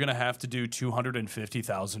 then you're gonna have to do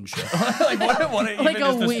 250,000 shows. Like what even Like a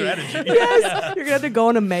is the week. strategy? Yes. You're gonna have to go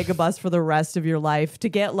on a mega bus for the rest of your life to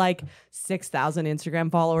get like 6,000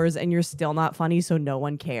 Instagram followers, and you're still not funny, so no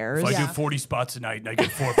one cares. If I Yeah. do 40 spots a night and I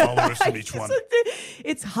get 4 followers from each one.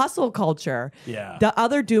 It's hustle culture. Yeah. The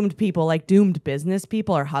other doomed people, like doomed business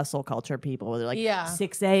people, are hustle culture people. Where they're like, Yeah.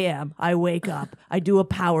 6 a.m. I wake up, I do a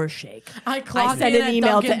power shake. I clocked send in an at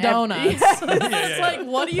email Dunkin' to ev- Donuts. It's like,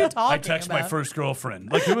 what are you talking I text about? my first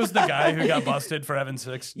girlfriend. Like, who was the guy who got busted for having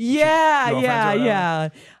 6? Yeah, girlfriends or yeah, whatever? yeah.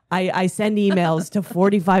 I send emails to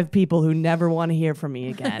 45 people who never want to hear from me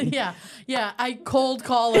again. Yeah, yeah. I cold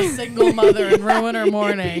call a single mother and ruin her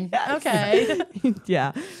morning. Okay.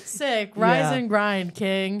 Yeah. Sick. Rise Yeah. and grind,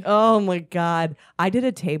 king. Oh my God. I did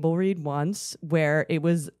a table read once where it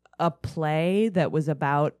was a play that was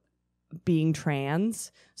about being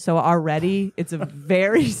trans. So already it's a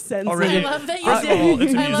very sensitive. Already- I love that you First of all, did.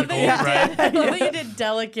 it's a I love that you musical, did. right? I love that you did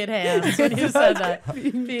delicate hands when you said that.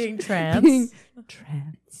 Being trans. being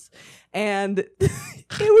trans. And it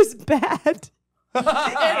was bad.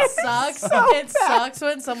 It sucks. It sucks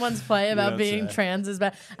when someone's play about Yeah, being it's trans is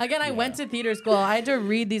bad. Again, I went to theater school. I had to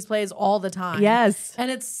read these plays all the time. Yes.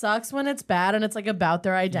 And it sucks when it's bad and it's like about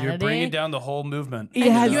their identity. You're bringing down the whole movement. And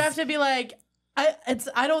Yes. you have to be like,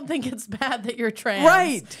 I don't think it's bad that you're trans.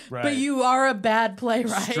 Right. But you are a bad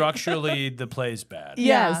playwright. Structurally, the play's bad.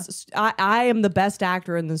 Yes. I am the best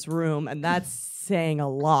actor in this room, and that's saying a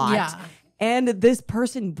lot. Yeah. And this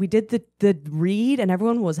person, we did the read, and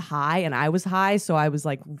everyone was high, and I was high, so I was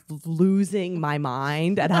like losing my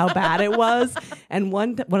mind at how bad it was. And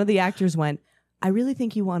one of the actors went, "I really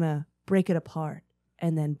think you want to break it apart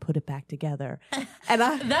and then put it back together." And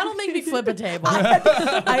That'll make me flip a table.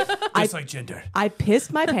 Just like gender. I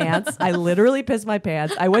pissed my pants. I literally pissed my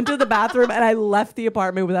pants. I went to the bathroom and I left the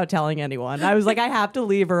apartment without telling anyone. I was like, I have to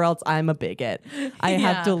leave or else I'm a bigot. I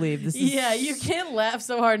have to leave. This is you can't laugh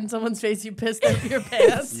so hard in someone's face you pissed out your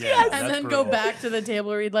pants. Yeah, and that's then brutal. go back to the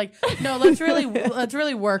table and read like, no, let's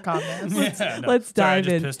really work on this. Yeah, no. let's Sorry,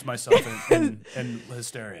 dive I in. just pissed myself in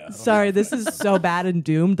hysteria. I don't Sorry, know. this is so bad and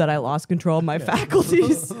doomed that I lost control of my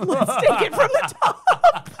faculties. Let's take it from the top.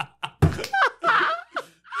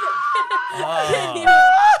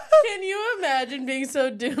 Can you imagine being so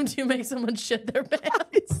doomed you make someone shit their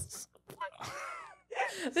pants?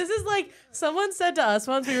 This is like someone said to us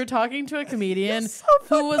once. We were talking to a comedian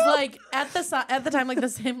who was like at the time like the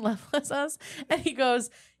same level as us, and he goes,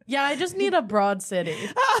 "Yeah, I just need a broad city."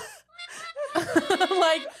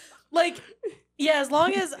 like yeah, as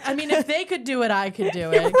long as if they could do it, I could do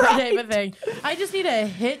it. Type of thing. I just need a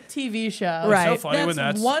hit TV show. Right. It's so funny when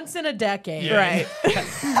that's once in a decade. Yeah. Right.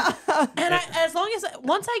 And as long as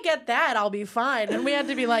once I get that, I'll be fine. And we had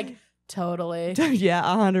to be like, totally. Yeah,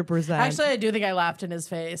 100%. Actually, I do think I laughed in his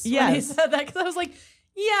face when he Yes. said that because I was like,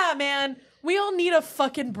 yeah, man, we all need a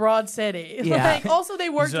fucking broad city. Yeah. Like, also, they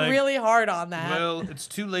worked like, really hard on that. Well, it's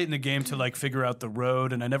too late in the game to like figure out the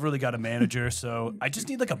road, and I never really got a manager, so I just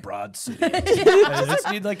need like a broad city. I just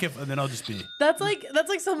need like and then I'll just be. That's like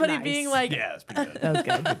somebody Nice. being like, Yeah, it's pretty good. That was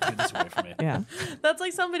good. Get this away from me. Yeah. that's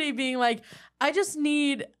like somebody being like, I just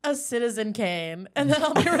need a Citizen Kane, and then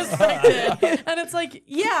I'll be respected. And it's like,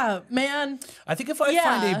 yeah, man. I think if I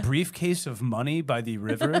find a briefcase of money by the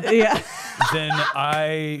river, Yeah. then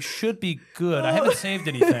I should be good. I haven't saved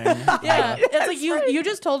anything. Yeah, it's like you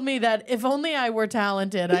just told me that if only I were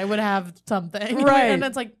talented, I would have something. Right. And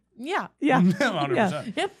it's like, yeah. Yeah.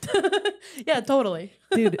 100%. Yep. Yeah, totally.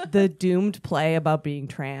 Dude, the doomed play about being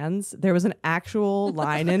trans, there was an actual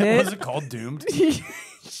line in it. Was it called Doomed?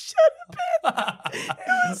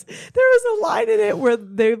 There was a line in it where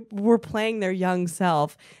they were playing their young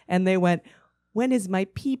self and they went, "When is my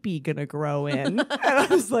pee-pee gonna grow in?" And I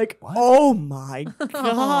was like, "Oh my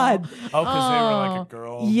God." Oh, because they were like a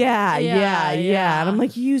girl. Yeah. Yeah. And I'm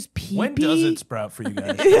like, "You use pee-pee?" When does it sprout for you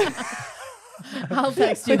guys? I'll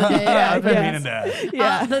text you the day. Yeah, I've been Yeah. meaning that.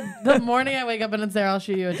 Yeah. The morning I wake up and it's there, I'll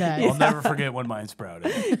shoot you a text. I'll never forget when mine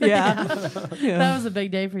sprouted. Yeah. That was a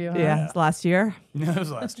big day for you, huh? Yeah. It's last year. It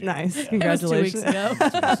was last year. Nice. It was 2 Congratulations. weeks ago.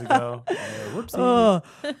 2 weeks ago.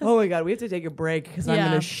 Whoopsie. Oh my God. We have to take a break because I'm Yeah.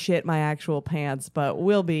 going to shit my actual pants, but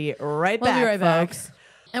we'll be right We'll back, be right back. folks.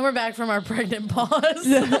 And we're back from our pregnant pause.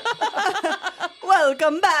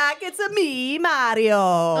 Welcome back. It's a me,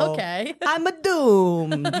 Mario. Okay. I'm a doom.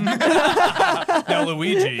 Now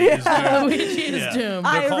Luigi is doomed. Luigi is Yeah. doomed.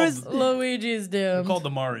 They're called, Luigi's they're doomed. called the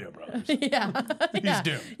Mario Brothers. Yeah. He's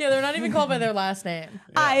doomed. Yeah, they're not even called by their last name.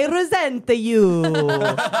 I resent you.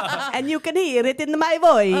 And you can hear it in my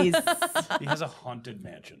voice. He has a haunted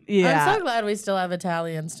mansion. Yeah. I'm so glad we still have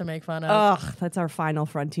Italians to make fun of. Ugh, that's our final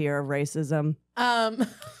frontier of racism.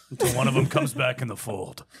 Until one of them comes back in the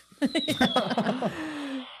fold.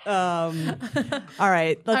 All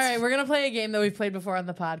right. All right, we're going to play a game that we've played before on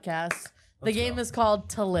the podcast. The game is called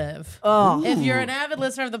To Live. Oh. If you're an avid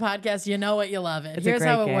listener of the podcast, you know it, you love it. It's a Here's great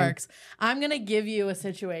how it game. works. I'm going to give you a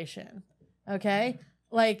situation. Okay?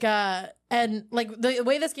 Like and like the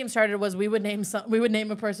way this game started was we would name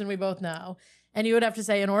a person we both know, and you would have to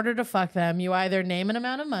say in order to fuck them, you either name an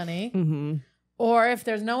amount of money, Mm-hmm. or if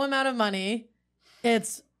there's no amount of money,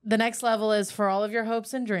 it's the next level is for all of your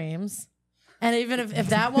hopes and dreams. And even if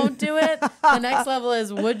that won't do it, the next level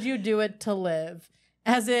is would you do it to live?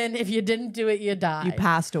 As in, if you didn't do it, you die. You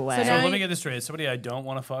passed away. So So now let me get this straight. Somebody I don't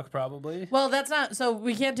want to fuck, probably. Well, that's not, so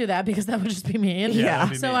we can't do that because that would just be mean. Yeah. that'd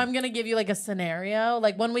be So mean. I'm going to give you like a scenario.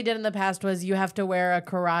 Like one we did in the past was you have to wear a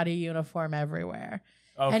karate uniform everywhere.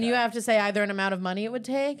 Okay. And you have to say either an amount of money it would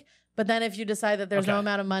take, But then if you decide that there's no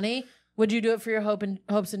amount of money, would you do it for your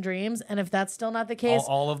hopes and dreams? And if that's still not the case,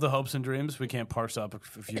 all of the hopes and dreams, we can't parse up a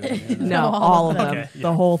few. No, all of them. Okay, yeah.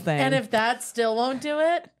 The whole thing. and if that still won't do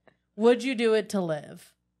it, would you do it to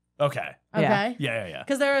live? Okay. Okay. Yeah.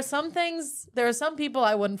 Because there are some people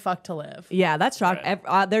I wouldn't fuck to live. Yeah, that's shocking.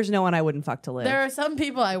 Right. There's no one I wouldn't fuck to live. There are some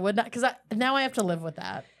people I would not, because now I have to live with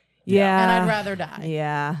that. Yeah. And I'd rather die.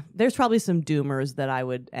 Yeah. There's probably some doomers that I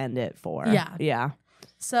would end it for. Yeah. Yeah.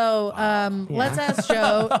 So let's ask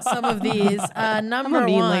Joe some of these. Number I'm a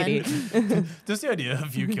mean one. lady. Just the idea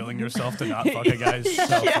of you killing yourself to not fuck a guy is so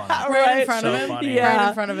funny. Right in front So of him. funny. Yeah. Right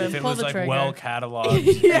in front of him. If it Pull was the like trigger. well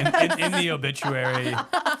cataloged in the obituary,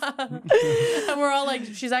 And we're all like,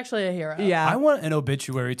 she's actually a hero. Yeah. I want an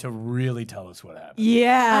obituary to really tell us what happened.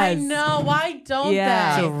 Yes. I know. Why don't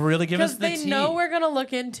Yeah. they? To really give us Because the they tea. know we're going to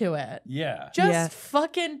look into it. Yeah. Just Yeah.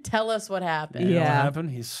 fucking tell us what happened. You know what Yeah.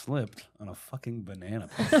 happened? He slipped on a fucking banana.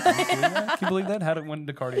 Can you believe that? How did it went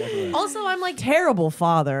into cardiac arrest? Also, I'm like, Terrible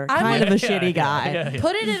father. I'm Kind of a like- shitty guy. Yeah.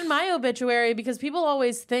 put it in my obituary because people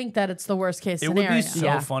always think that it's the worst case It scenario. would be so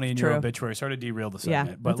Yeah, funny in your true. obituary. Sorry to derail the Yeah,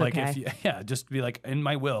 segment, but that's like okay. if just be like, in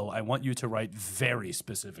my will, I want you to write very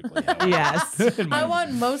specifically. How Yes. in my I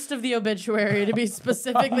want most of the obituary to be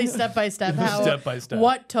specifically step by step. How Step by step.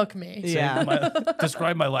 What took me? Yeah.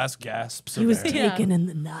 describe my last gasps. He was of air. taken in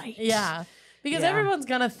the night. Yeah, because Yeah. everyone's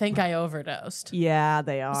gonna think I overdosed. Yeah,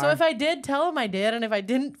 they are. So if I did, tell him I did, and if I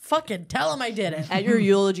didn't, fucking tell him I didn't. at your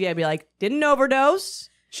eulogy, I'd be like, didn't overdose.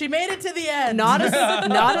 She made it to the end. Not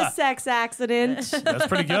a sex accident. That's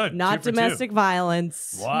pretty good. Not 2 for 2. domestic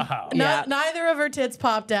violence. Wow. Yeah. Neither of her tits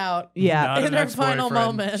popped out. Yeah. Not in an her final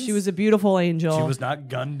ex-boyfriend. moments. She was a beautiful angel. She was not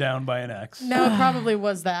gunned down by an ex. No, it probably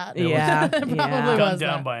was that. Yeah. It probably yeah. was Gunned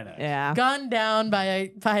down that. by an ex. Yeah. Gunned down by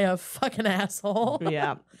a fucking asshole.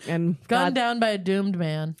 Yeah. And Gunned God- down by a doomed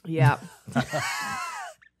man. Yeah.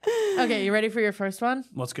 Okay, you ready for your first one?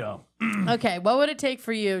 Let's go. Okay, what would it take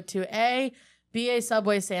for you to A, be a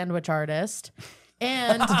Subway sandwich artist,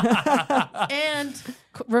 and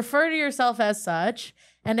refer to yourself as such,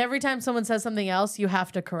 and every time someone says something else, you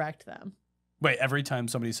have to correct them. Wait, every time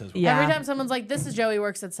somebody says, Yeah. Every time someone's like, "This is Joey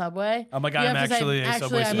works at Subway," I'm like, you I'm have to actually say, a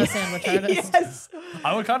Subway I'm a sandwich. sandwich artist. Yes.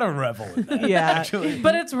 I would kind of revel in that. Yeah. Actually.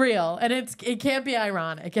 But it's real, and it can't be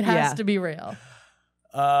ironic. It has Yeah. to be real.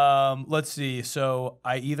 Let's see. So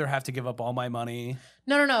I either have to give up all my money.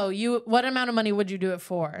 No. What amount of money would you do it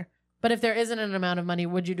for? But if there isn't an amount of money,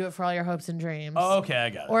 would you do it for all your hopes and dreams? Oh, okay, I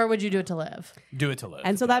got it. Or would you do it to live? Do it to live.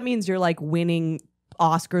 And so that means you're like winning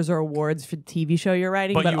Oscars or awards for the TV show you're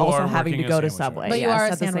writing, But but you also are having to working a go to sandwich Subway. artist. But you yes, are a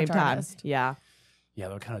at the same sandwich time. artist. Yeah. Yeah,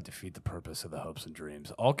 that would kind of defeat the purpose of the hopes and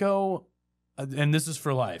dreams. I'll go, and this is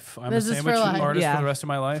for life. I'm This a is for sandwich life. artist Yeah. for the rest of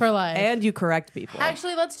my life. For life. And you correct people.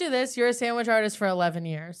 Actually, let's do this. You're a sandwich artist for 11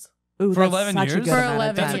 years. Ooh, For that's 11 such a years? good For amount of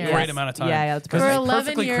 11 time. That's a years. great amount of time. Yeah, that's Because For it's 11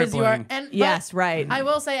 perfectly years, you are. crippling. And, but Yes, right. I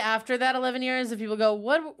will say after that 11 years, if people go,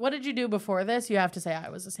 what did you do before this? You have to say, I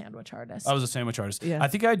was a sandwich artist. I was a sandwich artist. Yeah. I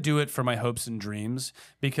think I'd do it for my hopes and dreams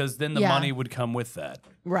because then the Yeah. money would come with that.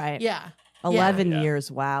 right. Yeah. 11 Yeah. years.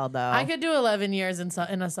 Wow, though. I could do 11 years in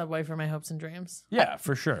a Subway for my hopes and dreams. Yeah,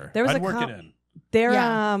 for sure. There was I'd a work com- it in. There,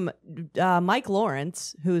 Yeah. Mike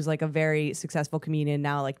Lawrence, who's like a very successful comedian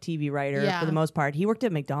now, like TV writer Yeah. for the most part, he worked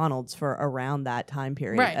at McDonald's for around that time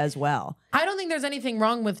period Right. as well. I don't think there's anything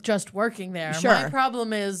wrong with just working there. Sure. My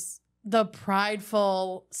problem is the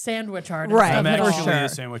prideful sandwich artist. Right, of I'm it all. actually sure. a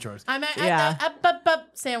sandwich artist. I'm a Yeah.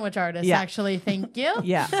 sandwich artist, Yeah. actually. Thank you.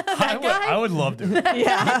 Yeah. I would love to.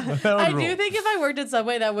 Yeah. That would I rule. do think if I worked at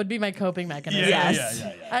Subway, that would be my coping mechanism. Yes.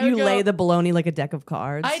 I You would go, lay the bologna like a deck of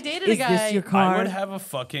cards. I dated a Is guy- this your I card? would have a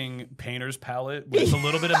fucking painter's palette with a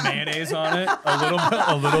little bit of mayonnaise on it,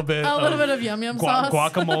 a little bit of yum yum sauce.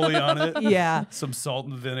 guacamole on it, Yeah. some salt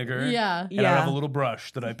and vinegar. Yeah. And I have a little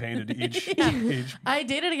brush that I painted each. I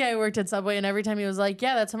dated a guy who worked at Subway, and every time he was like,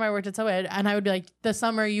 "Yeah, that summer I worked at Subway," and I would be like, "The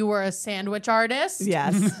summer you were a sandwich artist."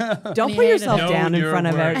 Yes. And Don't he put hated yourself it. down Know in your front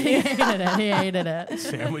of worth. everyone. He hated it. He hated it.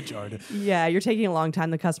 Sandwich artist. Yeah, you're taking a long time.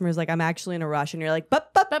 The customer's like, I'm actually in a rush. And you're like,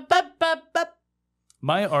 bup, bup, Bup, bup, bup, bup.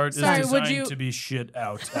 My art Sorry, is would designed you- to be shit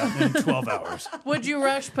out in 12 hours. Would you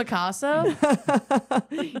rush Picasso?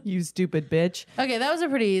 you stupid bitch. Okay, that was a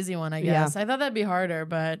pretty easy one, I Yeah. guess. I thought that'd be harder,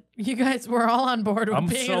 but you guys were all on board with I'm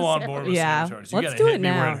being so a on sandwich. board with Yeah. sandwich artists. You Let's gotta do hit it me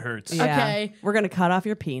now. where it hurts. Yeah. Okay. We're going to cut off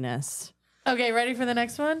your penis. Okay, ready for the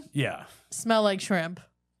next one? Yeah. Smell like shrimp.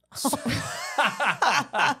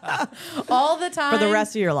 All the time. For the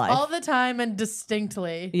rest of your life. All the time and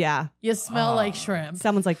distinctly. Yeah. You smell like shrimp.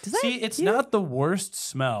 Someone's like, does that See, it's not the worst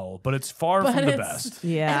smell, but it's far from the best.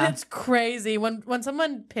 Yeah. And it's crazy when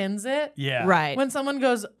someone pins it. Yeah. Right. When someone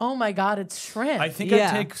goes, "Oh my god, it's shrimp." I think Yeah.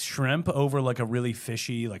 I'd take shrimp over like a really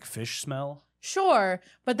fishy, like fish smell. Sure,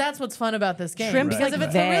 but that's what's fun about this game. Shrimp's, because like, if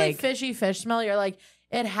it's a really vague. fishy fish smell, you're like,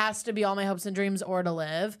 it has to be All My Hopes and Dreams or To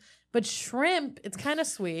Live. But shrimp, it's kind of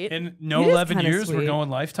sweet. In no It is 11 kinda years, we're sweet. going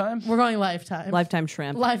lifetime. We're going lifetime. Lifetime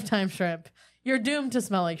shrimp. Lifetime shrimp. You're doomed to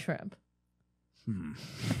smell like shrimp. And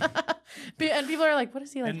people are like, what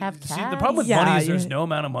does he like And have see, cats? the problem with Yeah, money is there's yeah. no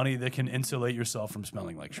amount of money that can insulate yourself from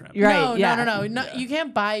smelling like shrimp. You're right. No, yeah. no. Yeah. You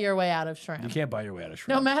can't buy your way out of shrimp. You can't buy your way out of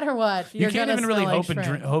shrimp. No matter what, You you're can't gonna even really smell hope like and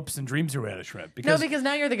shrimp. hopes and dreams your way out of shrimp. No, Because because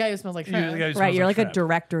now you're the guy who smells like you're shrimp. the guy who Right. smells You're like a shrimp.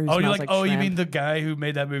 director who Oh, smells you're like, oh, you shrimp. mean the guy who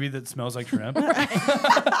made that movie that smells like shrimp? It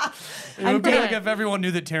would be dead. like if everyone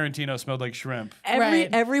knew that Tarantino smelled like shrimp. Right.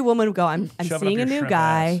 Every woman would go, I'm Shove it up seeing a your new shrimp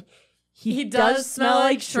guy. ass. He does smell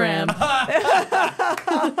like shrimp.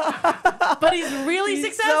 But he's really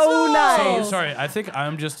successful. so nice. So, sorry, I think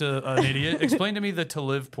I'm just an idiot. Explain to me the to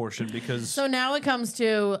live portion because So now it comes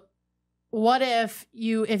to, what if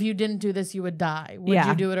you didn't do this, you would die? Would Yeah.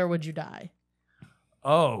 you do it or would you die?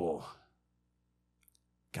 oh,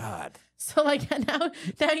 God. So like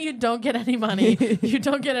now you don't get any money, you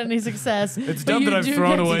don't get any success. It's but dumb you that I've do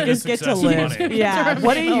thrown get away to- the just get to success live. of money. Yeah. to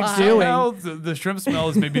What are remain you alive. doing? Now the shrimp smell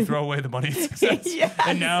has made me throw away the money and success. Yes.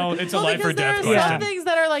 And now it's a Well, life or because there death are some question. things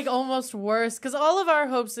that are like almost worse. Because all of our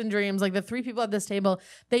hopes and dreams, like the three people at this table,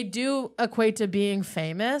 they do equate to being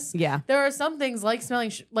famous. Yeah. There are some things like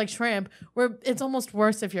smelling like shrimp where it's almost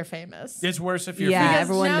worse if you're famous. It's worse if you're Yeah, famous. Because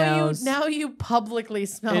everyone now knows. now you publicly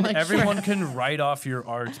smell And like everyone shrimp. can write off your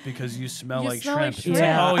art because you smell You like smell shrimp. like It's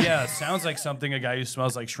shrimp. oh yeah, sounds like something a guy who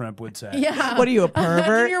smells like shrimp would say. Yeah. What are you, a Imagine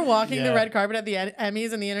pervert? you're walking the Yeah. red carpet at the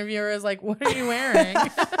Emmys and the interviewer is like, "What are you wearing?"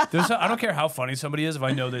 I don't care how funny somebody is if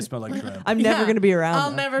I know they smell like shrimp. I'm never Yeah. going to be around I'll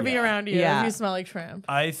them. never be Yeah. around you Yeah. if you smell like shrimp.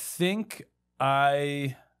 I think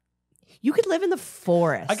You could live in the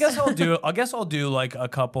forest. I guess I'll do like a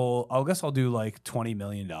couple. I guess I'll do like $20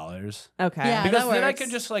 million. Okay. Yeah. Because that then I works. can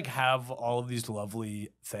just like have all of these lovely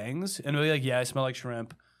things and be like, yeah, I smell like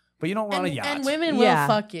shrimp, but you don't want a yacht. And women Yeah.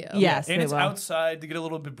 will fuck you. Yes, and they it's will. outside to get a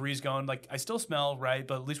little bit breeze going. Like I still smell right,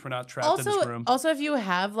 but at least we're not trapped in this room. Also, if you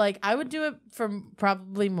have like, I would do it for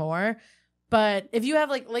probably more. But if you have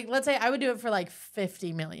like let's say I would do it for like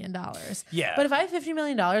 $50 million. Yeah, But if I have $50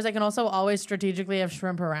 million, I can also always strategically have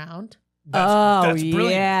shrimp around. that's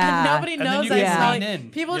brilliant. yeah. And nobody And then knows you I can smell lean like- in.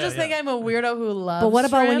 People Yeah, just yeah. think I'm a weirdo who loves But what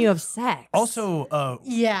about when shrimp. you have sex? Also,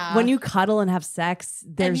 Yeah. when you cuddle and have sex,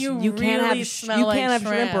 there's you you can't really have smell you like can't have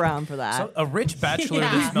shrimp shrimp. around for that. so a rich bachelor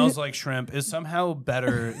Yeah. that smells like shrimp is somehow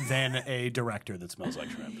better than a director that smells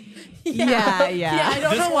like shrimp. Yeah, yeah. Yeah, I don't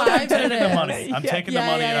This know one, why, I'm but it taking the is. money. I'm taking the Yeah,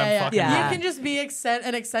 money yeah, and yeah, I'm yeah. fucking. Yeah. You can just be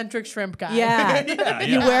an eccentric shrimp guy. yeah. Yeah,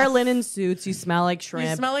 You yeah. wear linen suits. You smell like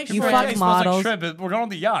shrimp. smell like You shrimp. fuck Yeah, he smells like models. shrimp. We're going on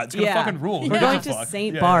the yacht. It's gonna Yeah. fucking rule. Who We're gives going a to fuck?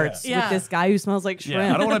 St. Yeah, Bart's yeah. with this guy who smells like Yeah,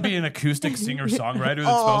 shrimp. I don't want to be an acoustic singer songwriter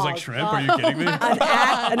that smells like shrimp. Are you kidding me?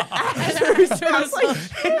 an actor who smells like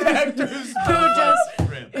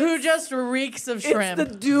who just reeks of It's shrimp. the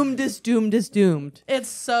doomed. It's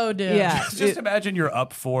so doomed. Yeah. Just imagine you're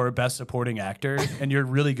up for best supporting actor and you're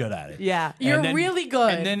really good at it. Yeah. You're And then- really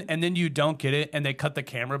good. And then you don't get it, and they cut the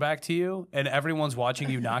camera back to you, and everyone's watching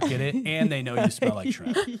you not get it, and they know you smell like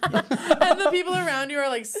shrimp. and the people around you are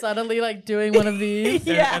like subtly like doing one of these.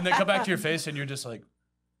 And they come back to your face, and you're just like,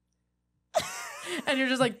 And you're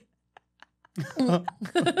just like,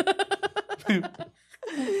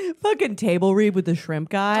 Fucking table read with the shrimp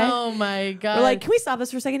guy. oh my God. We're like, can we stop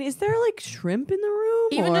this for a second? Is there like shrimp in the room?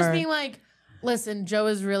 even just Or- being like, listen, Joe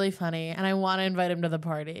is really funny and I want to invite him to the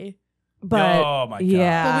party. but oh my God.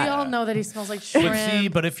 yeah. But we all know that he smells like shrimp. But see,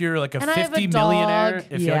 but if you're like a And I have a 50 millionaire, dog.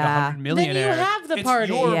 if you're like a Yeah. 100 millionaire, have the it's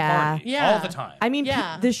party. your Yeah. party Yeah. all the time. I mean,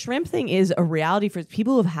 Yeah. the shrimp thing is a reality for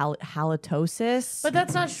people who have halitosis. But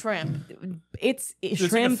that's not shrimp. it's like a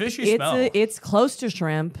shrimp. fishy smell. It's close to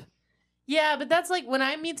shrimp Yeah, but that's like when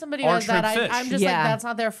I meet somebody who Or has that, shrimp fish. I'm just Yeah. like, that's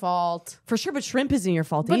not their fault. for sure. But shrimp isn't your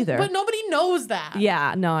fault But, either. but nobody knows that.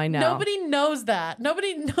 yeah, no, I know. Nobody knows that.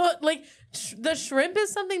 Nobody know like the shrimp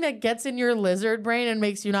is something that gets in your lizard brain and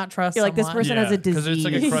makes you not trust You're like, this someone. person has a because it's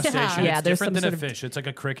like a disease. crustacean. Yeah, It's there's different some than a sort of- fish. It's like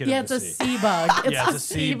a cricket Yeah, of it's the a sea. sea bug. It's Yeah, a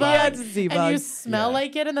sea bug. Yeah, it's a sea And bug. you smell Yeah.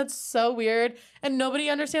 like it, and that's so weird. And nobody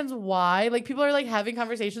understands why. Like people are like having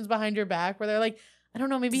conversations behind your back where they're like, I don't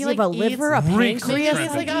know, maybe Does he he like have a liver, a eats, Reeks of maybe pancreas.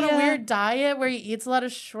 he's shrimp. like on a Yeah. weird diet where he eats a lot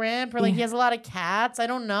of shrimp, or like he has a lot of cats. I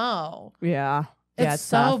don't know. Yeah, It's yeah,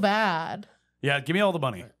 so tough. bad. Yeah, give me all the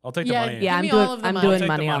money. I'll take the Yeah, money. yeah. I'm Give me doing all of the I'm money. doing I'll take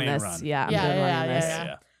money the on money and this. run. Yeah, I'm Yeah, doing money yeah, on yeah, this. yeah.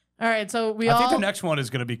 Yeah. All right, so we I all think the next one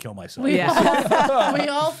is going to be kill myself. we, Yeah. all we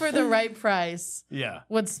all for the right price Yeah.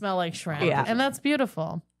 would smell like shrimp. Yeah. And that's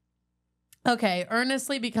beautiful. Okay,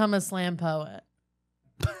 earnestly become a slam poet.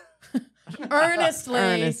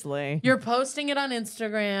 Earnestly. You're posting it on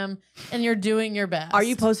Instagram and you're doing your best. Are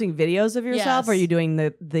you posting videos of yourself? Yes. Or are you doing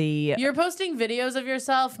the You're posting videos of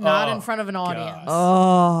yourself, not Oh, in front of an audience.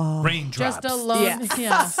 Oh, Raindrops. Just alone.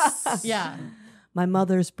 Yeah. Yeah. my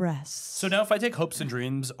mother's breasts. So now if I take hopes and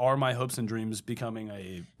dreams, are my hopes and dreams becoming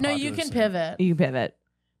a No, you popular can thing? pivot. You pivot.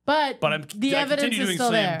 But But the I evidence continue is doing still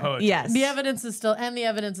slam there. poetry. Yes. The evidence is still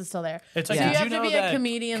there. It's like, So did you have to know be a that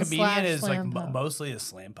comedian comedian is like slam poet. mostly a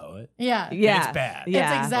slam poet? Yeah. Yeah. And it's bad.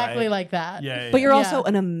 Yeah. It's exactly Right. like that. Yeah, But you're Yeah. also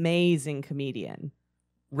an amazing comedian.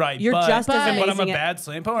 right. You're but, just as but I'm a amazing at- bad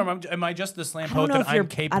slam poet. Or am I just the slam I don't poet know that if I'm you're-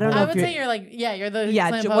 capable I don't know I of? would if say you're like, yeah, you're the Yeah,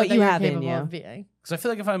 slam what poet that you you're have in capable you. of being. Because I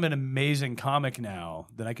feel like if I'm an amazing comic now,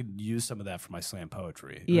 then I could use some of that for my slam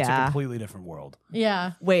poetry. It's a Yeah. completely different world.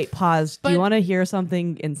 Yeah. Wait, pause. Do you But- want to hear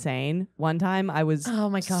something insane? One time I was Oh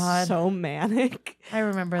my God. so manic. I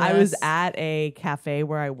remember this. I was at a cafe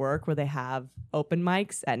where I work where they have open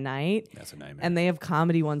mics at night. That's a nightmare. And they have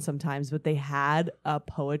comedy ones sometimes, but they had a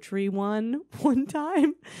poetry one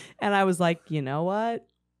time. And I was like, you know what?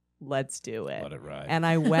 Let's do it. Let it ride. And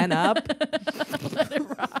I went up, Let it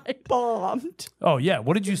ride. bombed. Oh, yeah.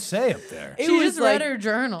 What did you say up there? It She was just read like- her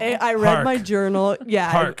journal. I read Hark. my journal.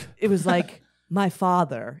 Yeah. Hark. It was like, my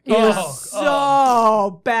father. It Oh, was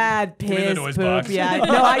so bad. me the Piss, noise poop. box. Yeah.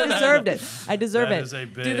 No, I deserved it. I deserve That it. is a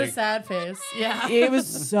big... Do the sad face. Yeah. It was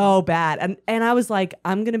so bad. And I was like,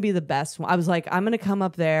 I'm going to be the best one. I was like, I'm going to come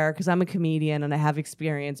up there because I'm a comedian and I have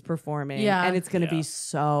experience performing. Yeah. And it's going to Yeah. be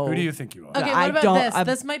so. Who do you think you are? Okay, I what about don't- this? I'm-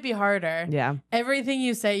 This might be harder. Yeah. Everything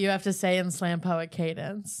you say, you have to say in slam poet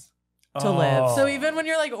cadence. to live. Oh. So even when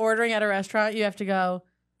you're like ordering at a restaurant, you have to go,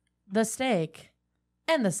 the steak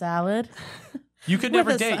and the salad. You could with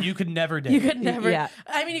never a date. son. You could never date. You could never. Yeah.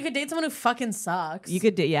 I mean, you could date someone who fucking sucks. You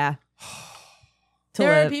could do, yeah. To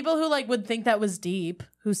There are live. people who like would think that was deep,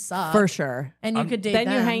 who suck. For sure. And you could date Then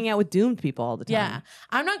them. you're hanging out with doomed people all the time. Yeah.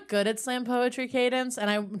 I'm not good at slam poetry cadence, and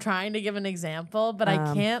I'm trying to give an example, but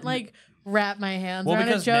I can't like wrap my hands Well, around it.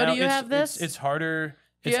 because Joe, now do you have this? It's harder.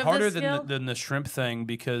 Do you It's have harder this than skill? than the shrimp thing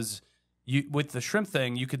because you with the shrimp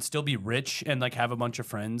thing you could still be rich and like have a bunch of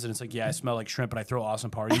friends and it's like, yeah, I smell like shrimp and I throw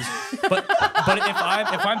awesome parties. but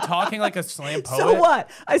if I'm talking like a slam poet, So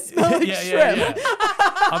what? I smell like yeah, shrimp. yeah, yeah.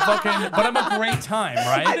 I'm fucking, but I'm a great time,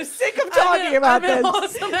 right? I'm sick of talking about I'm an this.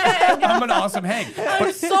 awesome hang. I'm an awesome hang.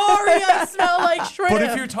 I'm sorry I smell like shrimp. But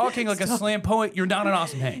if you're talking like a slam poet, you're not an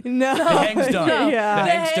awesome hang. No. The hang's done. No. Yeah. The The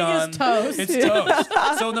hang's hang done. is toast. It's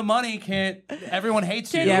toast. So the money can't. Everyone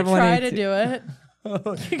hates Can you. Yeah, you everyone try hates to you. do it?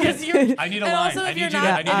 Because you're. I need a and line. Also, I if need you're you not,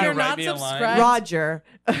 to, I need if you you're to write not me a line. subscribed, Roger.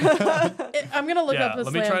 I'm gonna look Yeah, up the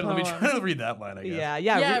let me slam try. poem. Let me try to read that line. I guess. Yeah,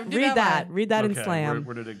 Yeah, re- do read that that. one. Read that in Okay, slam.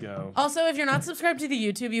 Where did it go? Also, if you're not subscribed to the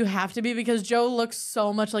YouTube, you have to be because Joe looks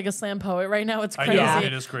so much like a slam poet right now. It's I crazy. know,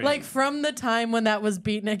 it is crazy. Like from the time when that was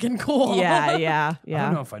beatnik and cool. Yeah, I don't know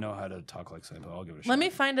yeah. if I know how to talk like slam, but I'll give it a shot. Let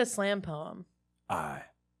me find a slam poem. I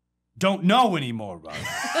don't know anymore, Rob.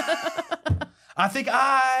 I think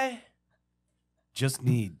I just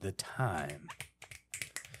need the time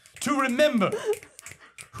to remember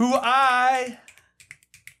who I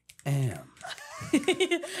am.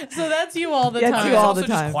 So that's you all the That's time. you all also the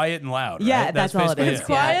just time. quiet and loud. Yeah, right? that's all it basically is. It's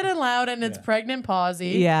quiet and loud, and it's pregnant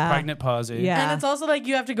pausey. Yeah. Pregnant pausey. Yeah. And it's also like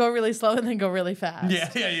you have to go really slow and then go really fast. Yeah,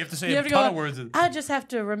 yeah. You have to say You a have to ton go, of words. I just have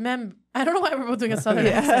to remember. I don't know why we're both doing a southern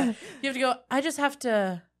Yeah. accent. You have to go, I just have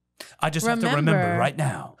to I just have to remember remember right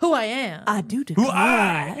now who I am. I do who declare.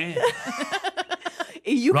 I am.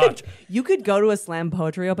 You could go to a slam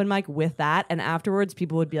poetry open mic with that, and afterwards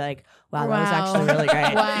people would be like, "Wow, that was Wow. actually really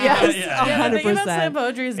great." Wow. Yes, Yeah. Yeah, the thing about 100%. slam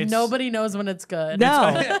poetry is It's- nobody knows when it's good.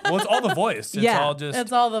 No. Well, it's all the voice. It's Yeah. all just.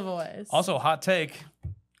 It's all the voice. Also, hot take.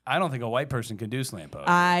 I don't think a white person can do slam poetry.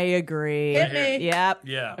 I agree. Hit me. Yep.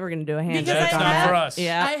 Yeah. We're gonna do a handshake Because That's I on not have- for that. us.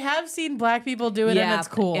 Yeah. I have seen black people do it Yeah, and it's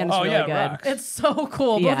cool. and it's Oh, really yeah, good. rock. It's so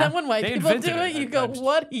cool. Yeah. But then when white They people invented do it. it, you go,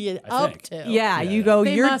 what are you I up think. to? Yeah, Yeah. you go,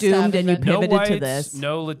 They you're must have doomed, and you invented No pivoted whites, to this.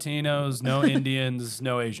 no Latinos, no Indians,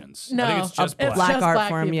 no Asians. No, I think it's just it's black. Black art black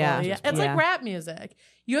form, people. yeah. It's Yeah. like rap music.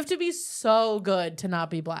 You have to be so good to not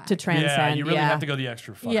be black. To transcend. Yeah, you really yeah. have to go the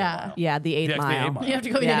extra fucking Yeah. mile. Yeah, the 8 The extra mile. 8 mile. you have to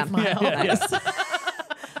go the Yeah. 8th mile. Yeah, yeah.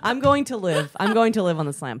 I'm going to live. I'm going to live on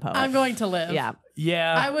the slam poet. I'm going to live. Yeah.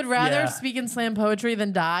 Yeah. I would rather yeah. speak in slam poetry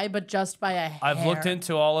than die, but just by a hair. I've looked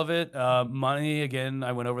into all of it. Money, again,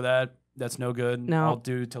 I went over that. That's no good. No. I'll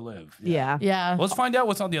do to live. Yeah. Yeah. Let's find out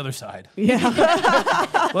what's on the other side.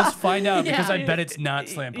 Yeah. Let's find out because Yeah. I bet it's not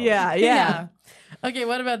slam poetry. Yeah. Okay,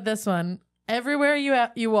 what about this one? Everywhere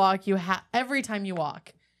you walk, every time you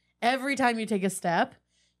walk, every time you take a step,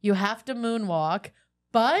 you have to moonwalk,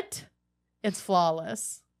 but it's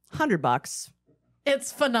flawless. $100.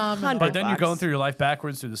 It's phenomenal. But then you're $100. going through your life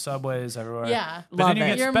backwards through the subways everywhere. Yeah. But then you Love get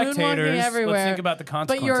it. You're moonwalking spectators. everywhere, Let's think about the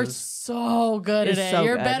But you're consequences. so good at It's it. so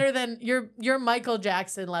You're good. better than you're Michael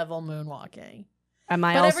Jackson level moonwalking. Am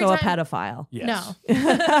I But every also a time- pedophile? Yes. No.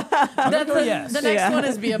 I'm gonna go yes. The next Yeah. one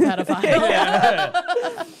is be a pedophile.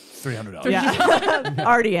 Yeah. $300. Yeah.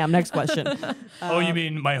 Already am. Next question. Oh, you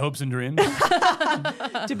mean my hopes and dreams?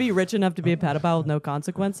 To be rich enough to be a pedophile with no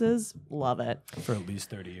consequences? Love it. For at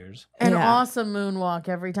least 30 years. An Yeah. awesome moonwalk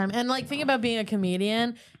every time. And like think about being a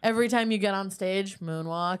comedian. Every time you get on stage,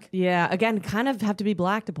 moonwalk. Yeah. Again, kind of have to be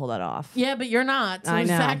black to pull that off. Yeah, but you're not. So I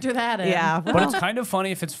know. factor that in. Yeah. But it's kind of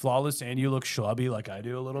funny if it's flawless and you look schlubby like I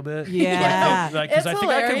do a little bit. Yeah. Because It's I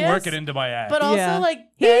think I can work hilarious, it into my act. But also Yeah. like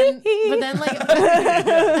then like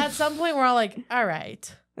at some point we're all like, all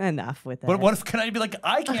right. Enough with that. But what if can I be like,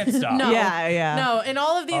 I can't stop? No. Yeah. Yeah. No, in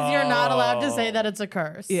all of these you're not allowed to say Oh. that it's a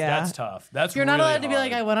curse. Yeah. That's tough. That's You're not really allowed to be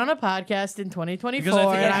like, I hard. went on a podcast in 2024 Because I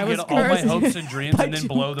think and I I could was get all my cursed. hopes and dreams By and then two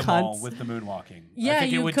blow them all cunts. with the moonwalking. I Yeah,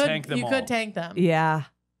 think it you would could tank them you all. could tank them. Yeah.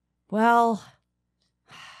 Well,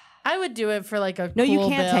 I would do it for like a no, cool you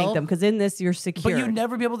can't bill. tank them because in this you're secure. But you'd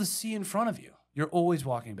never be able to see in front of you. You're always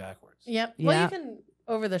walking backwards. Yep. Well, Yeah. you can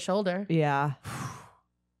over the shoulder. Yeah.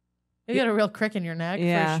 You get a real crick in your neck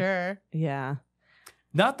Yeah. for sure. Yeah.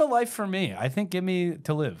 Not the life for me. I think give me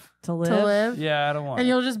to live. To live. To live. Yeah, I don't want And it.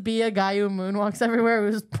 you'll just be a guy who moonwalks everywhere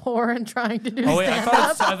who's poor and trying to do Oh wait, I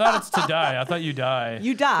stand-up. thought it's to die. I thought you die.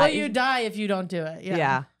 You die. But you die if you don't do it. Yeah.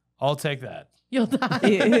 Yeah. I'll take that. You'll die.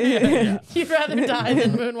 Yeah. You'd rather die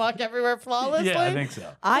than moonwalk everywhere flawlessly? Yeah, I think so.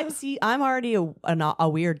 I'm already a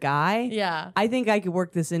weird guy. Yeah. I think I could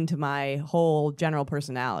work this into my whole general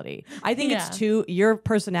personality. I think Yeah. it's your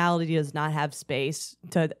personality does not have space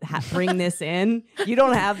to bring this in. You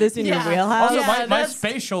don't have this in Yeah. your wheelhouse. Also, Yeah, my that's-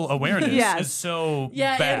 spatial awareness Yes. is so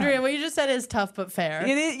Yeah, bad. Andrea, what you just said is tough but fair.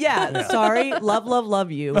 It is, yeah, sorry.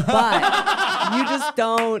 Love you. But you just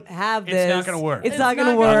don't have It's this. not gonna work. It's It's not going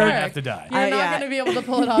not to gonna work. I have to die. You're not yeah. going to be able to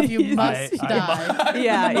pull it off. You must I die.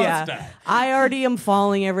 Yeah, must yeah. die. I already am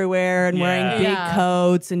falling everywhere and wearing Yeah. big Yeah.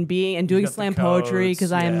 coats and doing got the slam poetry coats,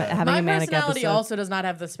 because I am yeah. having My a manic personality episode. also does not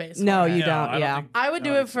have the space. No, for it. you No, don't. I Yeah. think- I would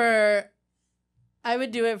do don't it for. I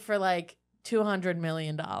would do it for like $200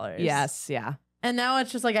 million. Yes. Yeah. And now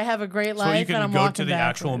it's just like I have a great So life you can and I'm go walking to the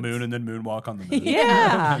actual backwards. moon and then moonwalk on the moon.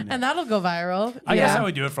 Yeah. And that'll go viral. I guess Yeah. I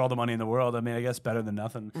would do it for all the money in the world. I mean, I guess better than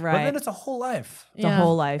nothing. But Right. then it's a whole life. It's a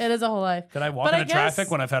whole life. It is a whole life. Can I walk But I into guess- traffic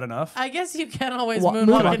when I've had enough? I guess you can always Moonwalk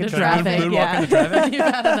moonwalk into into traffic, traffic. Moonwalk yeah. into traffic? You've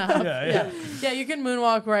had enough. Yeah. You can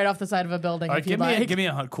moonwalk right off the side of a building All right, if you give me like. give me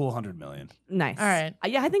a cool 100 million. Nice. All right.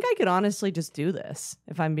 Yeah, I think I could honestly just do this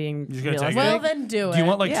if I'm being You're gonna take realistic. it? Well, then do it. Do you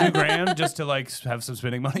want like Yeah. $2,000 just to like have some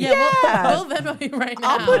spending money? Yeah, Yeah. We'll Venmo you right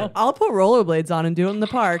now. I'll put rollerblades on and do it in the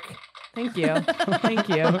park. Thank you. Thank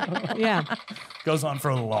you. Yeah. Goes on for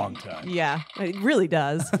a long time. Yeah. It really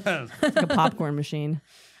does. It's like a popcorn machine.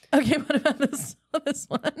 Okay, what about this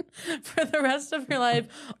one? For the rest of your life,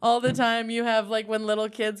 all the time you have like when little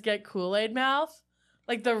kids get Kool-Aid mouth,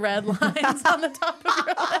 like the red lines on the top of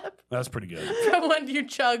your lip That's pretty good. from when you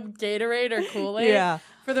chug Gatorade or Kool-Aid. Yeah.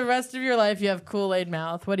 For the rest of your life, you have Kool-Aid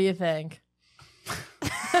mouth. What do you think?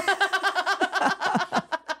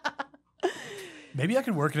 Maybe I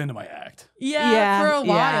could work it into my act. Yeah, for a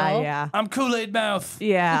while. Yeah. I'm Kool-Aid mouth.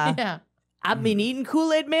 Yeah. Yeah. I've been eating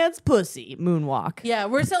Kool-Aid Man's pussy. Moonwalk. Yeah,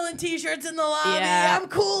 we're selling T-shirts in the lobby. Yeah. I'm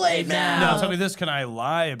Kool-Aid now. Now tell me this: can I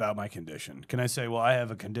lie about my condition? Can I say, "Well, I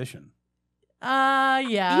have a condition"? Yeah.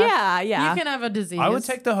 Yeah. You can have a disease. I would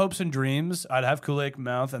take the hopes and dreams. I'd have Kool-Aid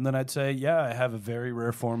mouth, and then I'd say, "Yeah, I have a very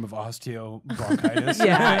rare form of osteobronchitis."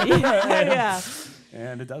 Yeah. Yeah.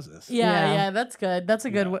 And it does this. Yeah, Yeah. that's good. That's a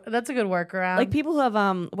good. That's a good workaround. Like people who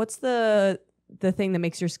have what's the thing that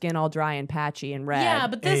makes your skin all dry and patchy and red? Yeah,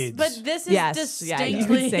 but AIDS. this is yes, distinctly. yeah, you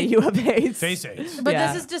could say you have AIDS. Face AIDS. But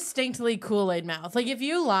Yeah. this is distinctly Kool-Aid mouth. Like if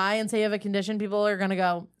you lie and say you have a condition, people are gonna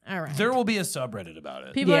go, all right. There will be a subreddit about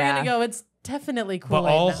it. People are Yeah. gonna go, it's definitely But Kool-Aid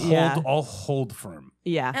I'll mouth. hold, Yeah. I'll hold firm.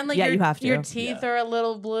 Yeah, And like yeah, your, you have to. your teeth Yeah. are a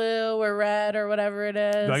little blue or red or whatever it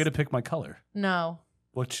is. Do I get to pick my color? No.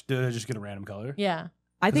 Which did I just get a random color? Yeah.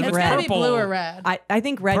 I think It's Red. gotta red. be blue or Purple. red. I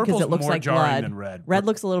think red because Purple's it looks more like jarring blood. than red. Red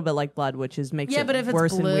looks a little bit like blood, which makes Yeah, it but if it's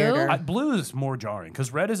worse and blue- weirder. Blue is more jarring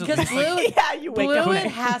because red is at Because least like, blue, yeah, you wake blue up.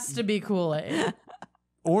 it has to be Kool-Aid.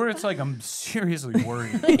 Or it's like I'm seriously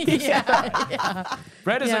worried. yeah.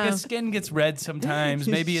 Red is Yeah. like his skin gets red sometimes.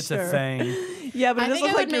 Maybe it's a Sure. thing. Yeah, but I it doesn't think I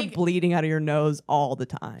look like would you're make- bleeding out of your nose all the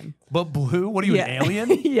time. But blue? What are you, yeah. an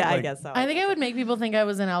alien? yeah, I Like, guess so. I think I would make people think I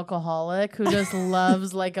was an alcoholic who just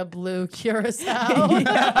loves like a blue curacao.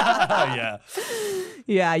 yeah.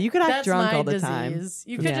 Yeah, you could act That's drunk my all the disease. time.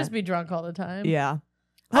 You could Yeah. just be drunk all the time. Yeah.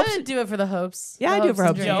 I would do it for the hopes. Yeah, the I do it for and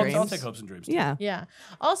hopes and Yeah, dreams. I'll take hopes and dreams. Too. Yeah. Yeah.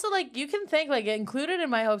 Also, like you can think like included in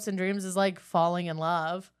my hopes and dreams is like falling in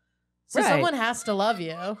love. So Right. someone has to love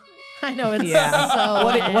you. I know it's Yeah. so.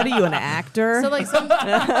 What are you, an actor? So like, but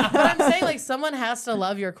I'm saying like someone has to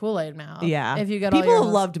love your Kool-Aid mouth. yeah. If you get People all your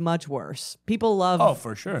have loved much worse. People love Oh,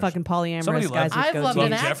 for sure. fucking polyamorous Somebody guys. loved- with I've goatees. loved Love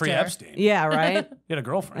an Jeffrey actor. Epstein. Yeah, right. He had a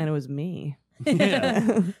girlfriend. And it was me.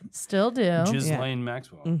 yeah. Still do. Ghislaine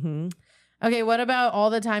Maxwell. Mm-hmm. Okay, what about all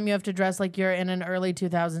the time you have to dress like you're in an early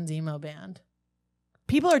 2000s emo band?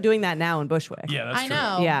 People are doing that now in Bushwick. Yeah, that's I true.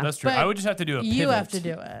 know. Yeah. That's true. but I would just have to do a pivot. You have to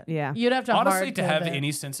do it. Yeah. You'd have to Honestly, hard to have pivot.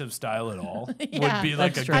 any sense of style at all Yeah, would be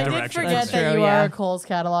like that's a true. I good did direction. forget That's that true, you yeah. are a Kohl's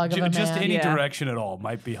catalog of a man. Just any Yeah. direction at all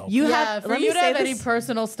might be helpful. You yeah, have for let you me to say have any this-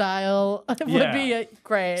 personal style would Yeah. be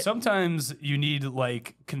great. Sometimes you need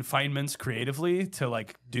like confinements creatively to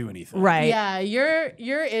like do anything. Right. Yeah,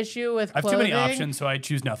 your issue with I have too clothing many options, so I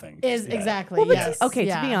choose nothing. is Yeah. exactly Well, but yes. okay,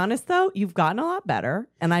 yeah. to be honest though, you've gotten a lot better.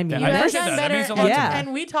 And I mean Yeah, You I have appreciate done that. That better, means a lot to Yeah. me.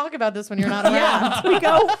 and we talk about this when you're not around. yeah. We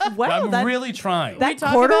go, wow, I'm that, really trying. that We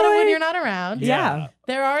talk about it corduroy- when you're not around. Yeah.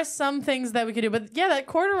 There are some things that we could do, but yeah, that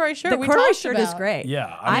corduroy shirt the we corduroy talked shirt about. is great. Yeah,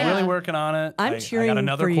 I'm I- really working on it. I'm I cheering got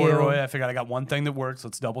another for you. corduroy. I figured I got one thing that works.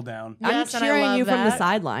 Let's double down. Yes, I'm and I cheering love you from the that.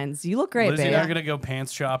 sidelines. You look great, Lizzie babe. and I are gonna go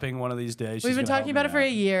pants shopping one of these days. We've been talking about it for a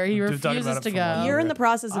year. He We've been talking refuses about it to for go. longer. You're in the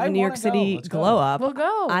process of I a New York wanna go. City Let's go. glow up. We'll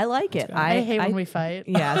go. I like it. I hate when we fight.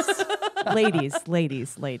 Yes.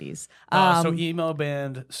 ladies. So emo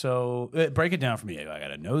band. So break it down for me. I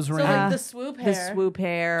got a nose So ring like the swoop hair. the swoop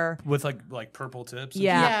hair. with like purple tips. and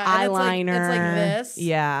Yeah, Yeah, and eyeliner. it's like this.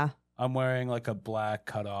 Yeah. I'm wearing like a black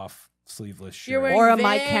cutoff sleeveless shirt. You're wearing Or a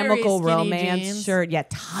My very Chemical skinny Romance jeans. shirt. Yeah,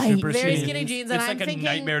 tight. Super very skinny jeans, and It's I'm like thinking-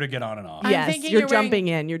 a nightmare to get on and off. I'm Yes, thinking you're you're wearing- jumping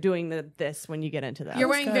in. You're doing this when you get into that. You're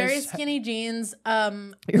wearing very guys- skinny jeans.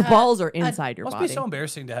 Your balls are inside your Must body. be so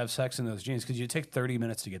embarrassing to have sex in those jeans because you take 30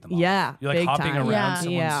 minutes to get them off. Yeah, You're like big hopping time. around Yeah.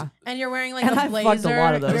 someone's. Yeah. And you're wearing like And a I've blazer. fucked a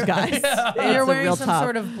lot of those You're- guys. Yeah. And you're It's wearing real some tough.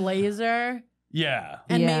 sort of blazer Yeah.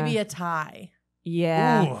 and Yeah. maybe a tie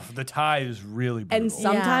Yeah. Ooh, the tie is really brutal. And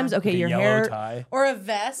sometimes, Yeah. okay, the your yellow hair. tie. or a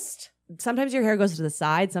vest. Sometimes your hair goes to the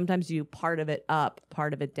side. Sometimes you part of it up,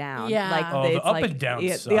 part of it down. Yeah. Like Oh, the it's up like, and down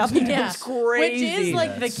yeah, sucks. the up and Yeah. down's crazy. Which is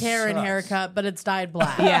like the That Karen sucks. haircut, but it's dyed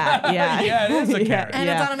black. yeah, yeah, Yeah, it is a yeah, Karen. And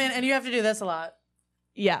yeah. it's on a man, and you have to do this a lot.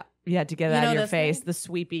 Yeah, yeah, to get it You out know of your this face. thing? The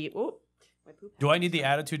sweepy. Ooh. Do I need the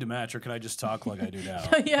attitude to match, or can I just talk like I do now?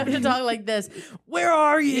 You have to talk like this. Where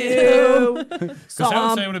are you? Ew. Because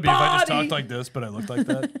how insane would it be if I just Somebody. talked like this, but I looked like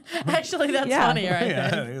that? Actually, that's Yeah. funnier. I Yeah,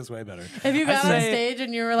 think. it is way better. If you I got on say- stage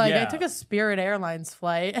and you were like, I Yeah. took a Spirit Airlines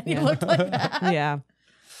flight, and you Yeah. looked like that. Yeah,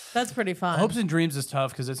 That's pretty fun. Hopes and dreams is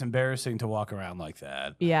tough because it's embarrassing to walk around like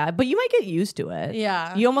that. yeah, but you might get used to it.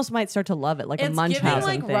 Yeah. you almost might start to love it, like It's a Munchausen giving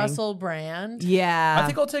like thing. Russell Brand. Yeah, I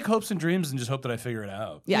think I'll take hopes and dreams and just hope that I figure it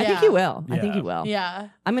out. yeah, I think Yeah. you will. I think Yeah. you will. Yeah.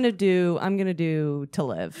 I'm gonna do To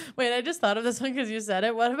Live. Wait, I just thought of this one because you said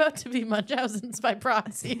it. What about To Be Munchausen's by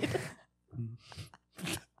proxy?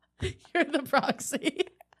 You're the proxy.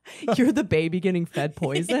 You're the baby getting fed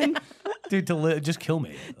poison. Dude, to live, just kill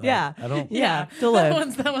me. Yeah. I don't. Yeah, To That Live.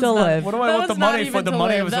 one's To not- Live. What do I That want the one's not money for? even The to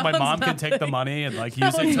money live. was that That my one's mom can not take the big. money and like That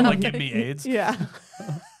use it one's to not like give big. me AIDS, Yeah.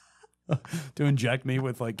 to inject me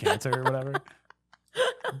with like cancer or whatever.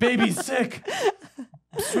 Baby's sick.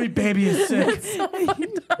 Sweet baby is sick.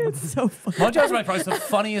 It's so funny. Munchausen by probably the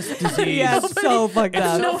funniest disease. Yeah, it's so fucked It's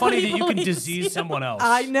up. so funny Nobody that you can believes disease you. someone else.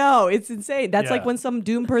 I know. It's insane. That's like Yeah. when some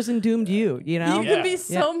doomed person doomed you, you know? You Yeah. can be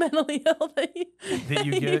so mentally ill that you, That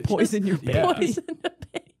you you get Poison your baby. Yeah. poison a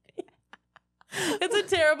baby. It's a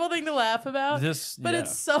terrible thing to laugh about, This, but yeah.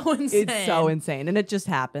 it's so insane. It's so insane. And it just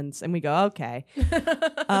happens. And we go, okay.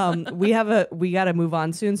 We got to move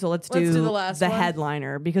on soon. So let's do the last one.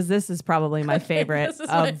 headliner because this is probably my favorite this is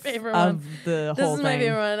of, my favorite of one. the This whole is thing. my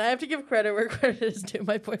favorite one. I have to give credit where credit is due.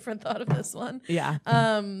 My boyfriend thought of this one. Yeah.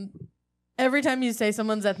 Every time you say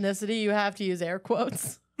someone's ethnicity, you have to use air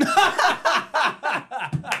quotes.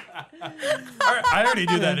 I already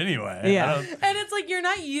do that anyway. Yeah. I don't- And it's like you're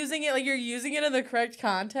not using it like you're using it in the correct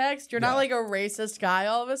context. You're not Yeah. like a racist guy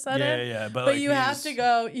all of a sudden. yeah. But, But like, you have to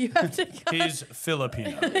go. You have to go. He's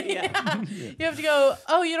Filipino. Yeah. You have to go,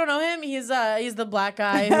 oh, you don't know him? He's the black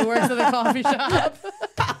guy who works at the coffee shop.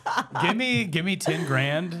 give me 10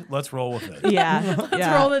 grand. Let's roll with it. Yeah. Let's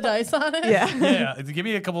roll the dice on it. Yeah. Yeah, give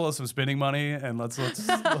me a couple of some spending money and let's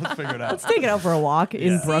figure it out. Let's take it out for a walk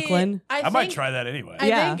in Yeah. Brooklyn. See, I might try that anyway. I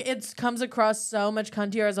Yeah. think it comes across so much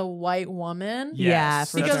cuntier as a white woman. Yeah,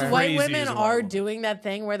 for Because sure. white Crazy women as a white are woman. doing that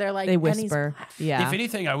thing where they're like, They "And he's whisper. black." Yeah. If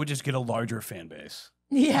anything, I would just get a larger fan base.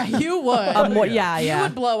 Yeah, you would. Yeah, You yeah.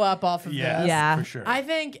 would blow up off of Yeah, this. Yeah. for sure. I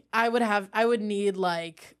think I would need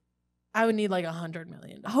like $100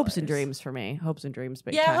 million. Hopes and dreams for me. Hopes and dreams.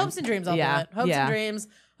 Big Yeah, time. hopes and dreams. I'll Yeah, do it. Hopes yeah. and dreams.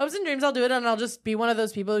 Hopes and dreams. I'll do it, and I'll just be one of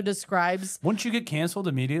those people who describes. Wouldn't you get canceled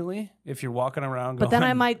immediately if you're walking around? But then I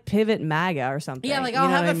going, might pivot MAGA or something. Yeah, like You I'll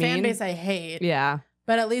know have what a I fan mean? base I hate. Yeah.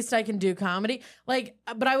 But at least I can do comedy. Like,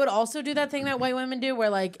 but I would also do that thing that white women do, where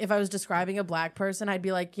like if I was describing a black person, I'd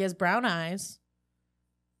be like, he has brown eyes,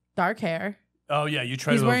 dark hair. Oh yeah, you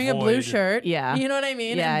try He's to wearing a blue avoid- shirt. Yeah. You know what I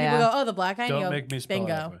mean? Yeah, and people yeah. go, "Oh, the black guy." And you Don't go, make me spell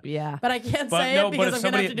bingo. that way. Yeah. But I can't But say no, it but because if I'm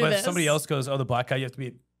gonna have somebody, to do but if this. somebody else goes, "Oh, the black guy," you have to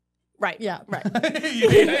be. Right. Yeah, right. you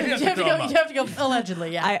you have to draw go. him up. You have to go.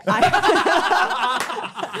 Allegedly, yeah.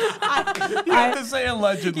 You have to say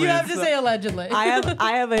allegedly. You have to say allegedly.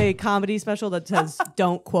 I have a comedy special that says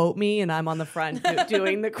 "Don't quote me," and I'm on the front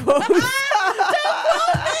doing the quotes.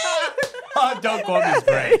 Don't quote me. Is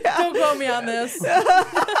great. Don't quote me on this.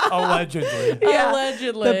 Allegedly. Yeah.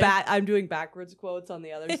 Allegedly. I'm doing backwards quotes on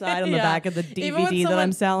the other side on the Yeah. back of the Even when DVD that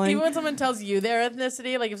I'm selling. Even when someone tells you their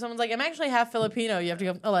ethnicity, like if someone's like, "I'm actually half Filipino," you have to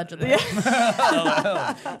go allegedly. You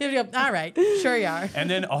have to go. All right, sure you are. And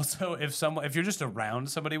then also, if you're just around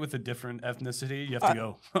somebody with a different ethnicity, you have to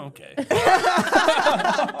go, okay.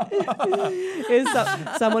 Is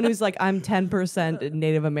someone who's like, I'm 10%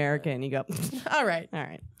 Native American. You go, All right. all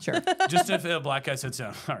right, sure. Just if a black guy sits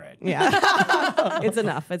down, all right. Yeah. It's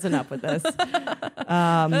enough. It's enough with this.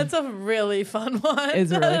 That's a really fun one.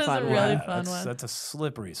 It's a really That is fun a really one. fun one. That's a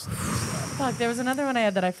slippery slide. Fuck, there was another one I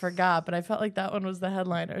had that I forgot, but I felt like that one was the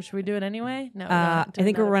headliner. Should we do it anyway? No. I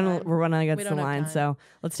think we're running against the don't have line, time. so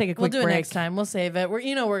let's take a We'll quick do break. it next time. We'll save it.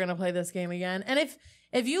 We're gonna play this game again. And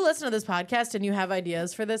if you listen to this podcast and you have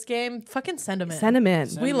ideas for this game, fucking send them in. Send them in.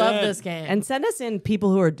 We them love in. this game. And send us in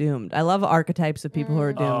people who are doomed. I love archetypes of people who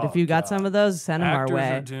are doomed. Oh, If you got God. some of those, send them our Actors way.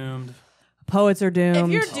 are doomed. Poets are doomed. if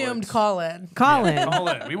you're doomed, call in. Call in. Call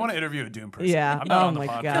in. We want to interview a doomed person. Yeah. I'm not Oh on the my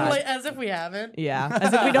podcast. God. Like, as if we haven't. Yeah.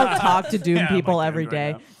 As if we don't talk to doomed Yeah, I'm, people like, every doomed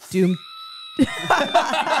right day. Doomed.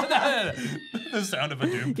 The sound of a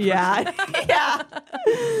doomed Yeah. Yeah.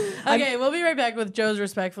 Okay, we'll be right back with Joe's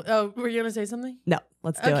respectful. Oh, were you gonna say something? No,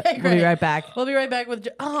 let's do Okay, it. We'll be great. right back. We'll be right back with.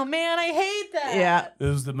 Oh man, I hate that. Yeah. It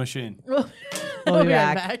was the machine. We'll We'll be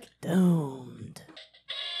right back. back. Doomed.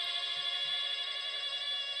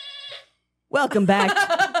 Welcome back.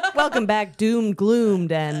 Welcome back, doomed,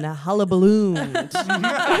 gloomed, and hullabaloomed.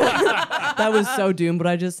 That was so doomed what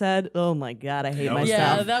I just said. Oh my God, I hate That was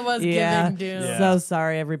myself. Yeah, that was Yeah. giving doom. Yeah. So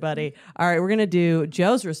sorry, everybody. All right, we're going to do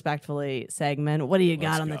Joe's Respectfully segment. What do you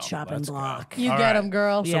got Let's on the go. chopping Let's go. block? You All get right. him,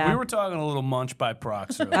 girl. So Yeah. we were talking a little munch by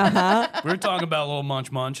prox earlier. We were talking about a little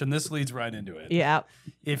munch, and this leads right into it. Yeah.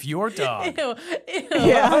 If your dog, Ew, ew.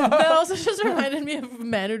 Yeah. That also just reminded me of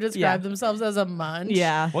men who describe themselves as a munch.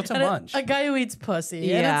 Yeah. what's a And munch? a guy who eats pussy.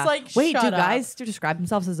 Yeah. And it's like, wait, shut do up. guys describe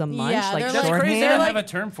themselves as a munch? Yeah, like they're That's like- crazy. they're I don't like- have a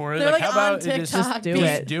term for it. they're Like, like how on about it TikTok. do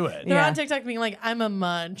just it. do it? They're Yeah. on TikTok being like, I'm a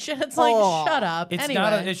munch. And it's like, Oh. shut up. It's anyway.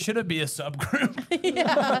 not. It shouldn't be a subgroup.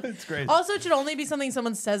 Yeah. It's crazy. Also, it should only be something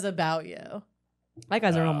someone says about you. That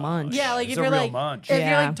guy's a real munch. Yeah, like He's if a you're real like, munch. if Yeah.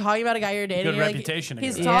 you're like talking about a guy you're dating, Good you're like, reputation to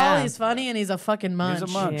he's get. tall, Yeah. he's funny, and he's a fucking munch. He's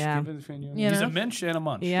a munch. Yeah. Keep it between you. You He's know? a minch and a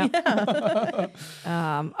munch. Yeah.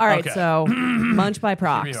 All right, Okay. so munch by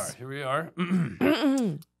prox. Here we are.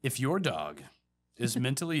 If your dog is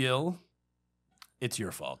mentally ill, it's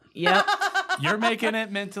your fault. Yep. You're making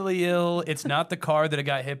it mentally ill. It's not the car that it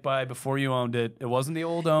got hit by before you owned it. It wasn't the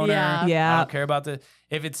old owner. Yeah. Yeah. I don't care about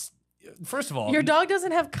if it's, first of all. Your dog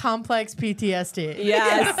doesn't have complex PTSD.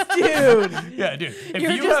 Yes, dude. Yeah, dude. If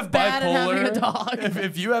You're you just have bad at having bipolar, a dog.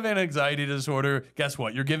 If you have an anxiety disorder, guess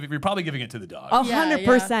what? You're probably giving it to the dog.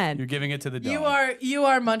 100%. You're giving it to the dog. You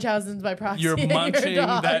are Munchausen's by proxy. You're munching your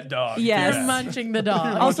dog. that dog. Yes. You're munching the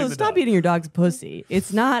dog. Also, the stop dog. eating your dog's pussy.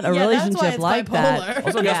 It's not a Yeah, that's why relationship it's like that. bipolar.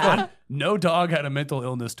 Also, guess Yeah. what? No dog had a mental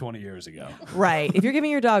illness 20 years ago. Right. If you're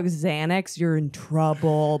giving your dog Xanax, you're in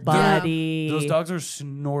trouble, buddy. Those dogs are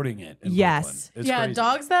snorting it. In Yes. Brooklyn. It's Yeah, crazy.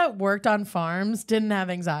 dogs that worked on farms didn't have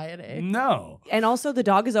anxiety. No. And also, the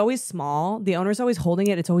dog is always small. The owner's always holding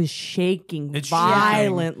it. It's always shaking It's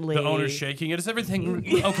violently. shaking. The owner's shaking it. It's everything.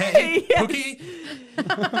 Okay. Yes. Cookie.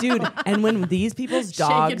 Dude, and when these people's Shaken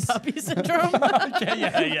dogs... puppy syndrome.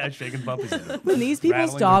 yeah. Shaking puppies. When these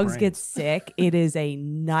people's Rattling their dogs brains. get sick, it is a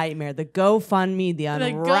nightmare. the GoFundMe, the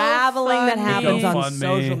unraveling that happens on GoFundMe,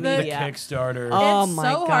 social the media. Kickstarter. Oh it's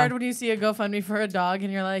my so God. hard when you see a GoFundMe for a dog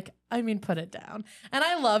and you're like, I mean, put it down. And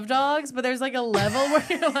I love dogs, but there's like a level where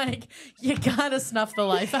you're like, you gotta snuff the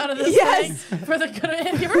life out of this thing for the good of it.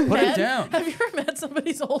 Have you ever Put it down. Have you ever met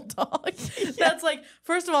somebody's old dog that's like,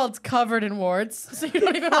 first of all, it's covered in warts, so you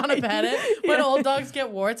don't even want to pet it when old dogs get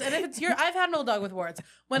warts. And if it's I've had an old dog with warts.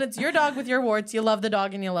 When it's your dog with your warts, you love the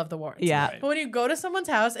dog and you love the warts. Yeah. But when you go to someone's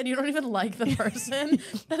house and you don't even like the person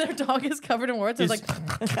and their dog is covered in warts, it's like,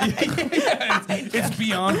 it's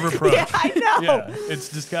beyond reproach. Yeah, I know. Yeah, it's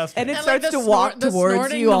disgusting. And it And, starts like, to walk the towards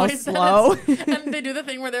snorting you all noise that slow. and they do the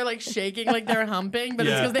thing where they're like shaking like they're humping, but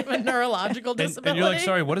it's Yeah. because they have a neurological And disability. you're like,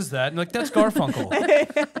 sorry, what is that? And like, that's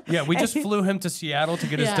Garfunkel. Yeah, we just flew him to Seattle to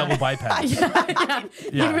get his double bypass. Yeah.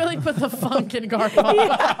 Yeah. You really put the funk in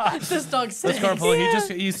Garfunkel. This dog stinks. That's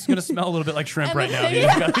Garfunkel. He's gonna smell a little bit like shrimp And right the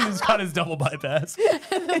now. thing- He's got his double bypass.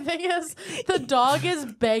 And the thing is, the dog is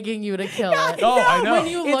begging you to kill it. Oh, I know. When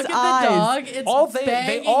you look Its at eyes. the dog, it's They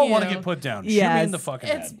begging all you. want to get put down. Shoot me Yes. in the fucking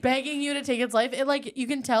It's head. begging you to take its life. It like you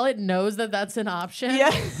can tell it knows that that's an option. Yeah.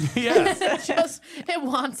 Yeah. it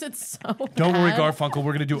wants it so bad. Don't worry, Garfunkel.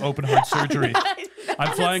 We're gonna do open heart surgery. I'm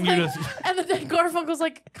And flying it's you like- to. And then Garfunkel's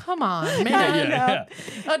like, come on, man. Yeah.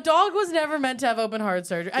 A dog was never meant to have open heart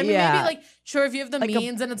surgery. I mean, Yeah. maybe like, sure, if you have the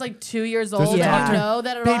means and it's like 2 years old, a and doctor. you know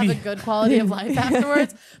that it'll have Baby. a good quality of life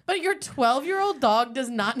afterwards. But your 12-year-old dog does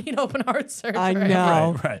not need open heart surgery. I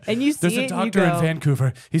know. Right. And you see There's it a and you doctor in go-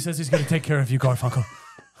 Vancouver. He says he's gonna take care of you, Garfunkel.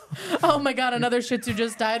 Oh my God, another Shih Tzu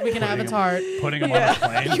just died. We can have its heart. Putting him on a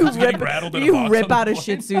plane. You He's getting rip, rattled in a you box rip on the out a plane.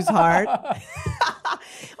 Shih Tzu's heart.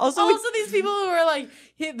 Also, Also, these people who are like,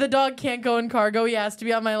 the dog can't go in cargo. He has to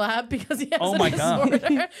be on my lap because he has Oh a my God.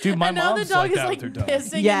 disorder. Dude, my and now the mom's dog like is that like with her dog.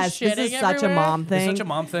 pissing yes, and this shitting is such a everywhere. mom thing. It's such a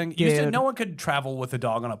mom thing. Dude. No one could travel with a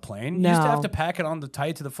dog on a plane. You used to No. have to pack it on the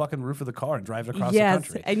tight to the fucking roof of the car and drive it across yes,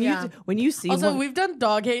 the country. and Yeah. when you see Also, one- we've done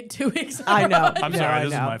dog hate 2 weeks in a I know. row. I'm No, sorry, I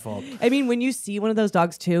this is know. my fault. I mean, when you see one of those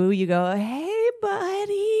dogs too, you go, "Hey,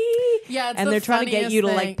 buddy," Yeah, it's and the they're trying to get funniest you to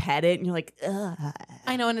thing. like pet it, and you're like, "Ugh."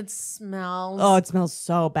 I know, and it smells. Oh, it smells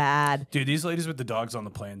so bad. Dude, these ladies with the dogs on the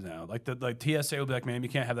planes now, like TSA will be like, "Ma'am, you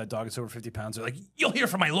can't have that dog. It's over 50 pounds." They're like, "You'll hear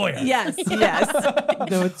from my lawyer." Yes, yes.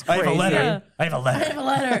 No, it's I crazy. have a letter. Yeah. I have a I letter. have a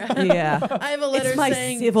letter. Yeah, I have a letter it's my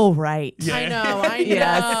saying. civil right. Yeah. I know. I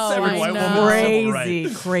Yes. know. Every I white know. woman's civil Crazy,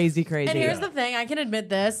 right. crazy, crazy. And here's the thing. I can admit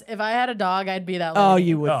this. If I had a dog, I'd be that lady. Oh,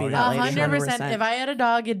 you would Oh, be yeah. that lady. 100%. If I had a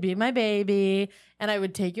dog, it'd be my baby, and I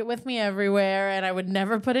would take it with me everywhere, and I would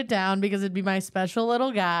never put it down because it'd be my special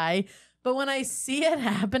little guy. But when I see it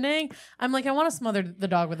happening, I'm like, I want to smother the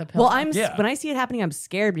dog with a pillow. Well, Yeah. when I see it happening, I'm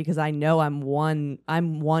scared because I know I'm 1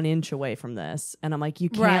 inch away from this, and I'm like, you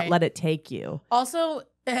can't Right. let it take you. Also,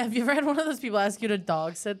 have you ever had one of those people ask you to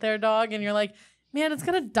dog sit their dog, and you're like, man, it's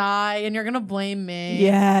gonna die, and you're gonna blame me?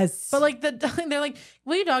 Yes, But like they're like,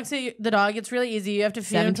 will you dog sit the dog? It's really easy. You have to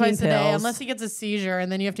feed him 17 twice a day, pills. unless he gets a seizure,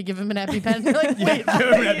 and then you have to give him an EpiPen. You're like, wait,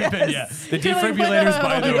 Yeah. The You're like, defibrillator's whoa.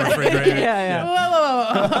 by the Yeah. refrigerator. yeah, whoa,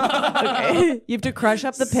 whoa, whoa, whoa. okay. You have to crush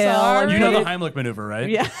up the pill. Sorry. You know the put it- Heimlich maneuver, right?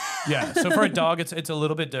 Yeah. Yeah. So for a dog, it's a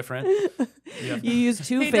little bit different. You have You use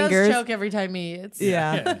 2 He fingers. does choke every time he eats.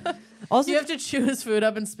 Yeah. yeah. Also, You have to chew his food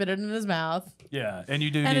up and spit it in his mouth. Yeah. And you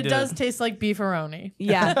do And need it to. does taste like beefaroni.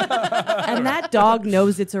 yeah. And that dog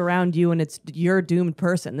knows it's around you and you're a doomed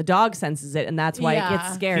person. The dog senses it, and that's why it Yeah.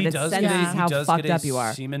 gets scared. He It does senses get a, how he does fucked get a up you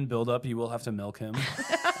are. semen buildup. You will have to milk him.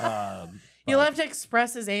 You'll have to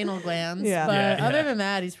express his anal glands. Yeah. But Yeah, other yeah. than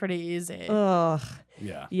that, he's pretty easy. Ugh.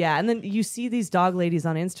 Yeah. Yeah, and then you see these dog ladies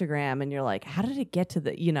on Instagram, and you're like, how did it get to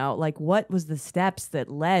the, like, what was the steps that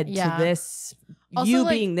led Yeah. to this, Also, you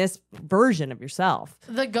like- being this version of yourself?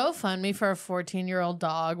 The GoFundMe for a 14-year-old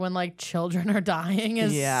dog when like children are dying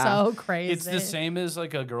is Yeah. so crazy. It's the same as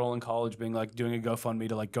like a girl in college being like doing a GoFundMe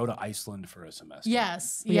to like go to Iceland for a semester.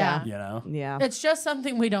 Yes. Yeah. Yeah. You know? Yeah. It's just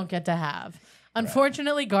something we don't get to have.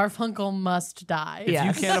 Unfortunately, Garfunkel must die. Yeah.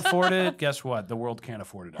 If Yes. you can't afford it, guess what? The world can't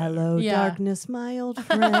afford it. either. Hello, Yeah. darkness, my old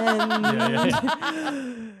friend.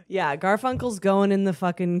 Yeah. Yeah, Garfunkel's going in the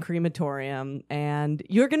fucking crematorium, and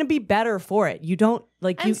you're gonna be better for it. You don't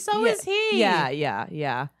like And you. so yeah, is he.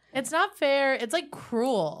 Yeah. It's not fair. It's like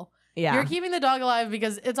cruel. Yeah. You're keeping the dog alive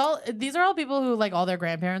because these are all people who like all their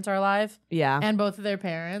grandparents are alive Yeah. and both of their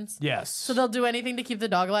parents. Yes. So they'll do anything to keep the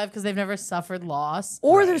dog alive because they've never suffered loss.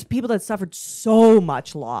 Or there's people that suffered so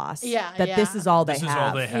much loss. Yeah, That yeah. this is all they This is have.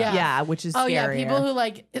 all they have. Yeah. Yeah, which is Oh yeah, scarier. people who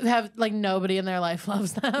like have like nobody in their life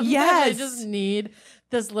loves them. Yes. They just need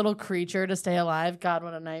this little creature to stay alive. God,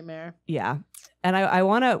 what a nightmare. Yeah. And I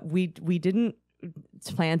want to, we didn't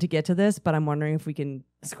plan to get to this, but I'm wondering if we can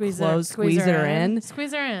Squeeze her in. Squeeze her in.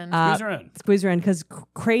 Squeeze her in. Squeeze her in, because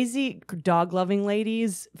crazy dog loving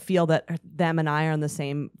ladies feel that them and I are on the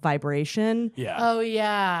same vibration. Yeah. Oh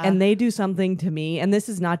yeah. And they do something to me, and this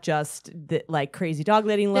is not just like crazy dog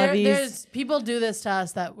lady lovies. There's people do this to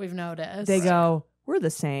us that we've noticed. They go, we're the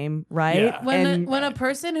same, right? Yeah. When a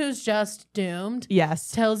person who's just doomed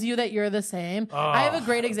yes, tells you that you're the same. I have a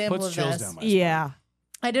great example puts of chills this. down my spine. yeah.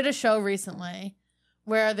 I did a show recently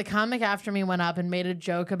where the comic after me went up and made a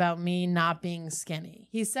joke about me not being skinny.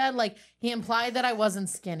 He said, like, he implied that I wasn't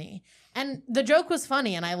skinny. And the joke was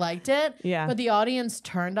funny and I liked it. Yeah. But the audience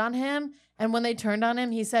turned on him. And when they turned on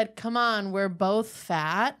him, he said, come on, we're both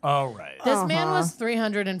fat. Oh, right. This man was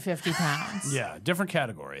 350 pounds. Yeah, different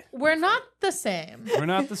category. We're not the same. We're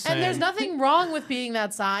not the same. And there's nothing wrong with being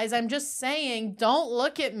that size. I'm just saying, don't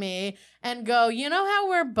look at me and go, you know how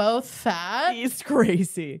we're both fat? It's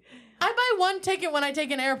crazy. I buy one ticket when I take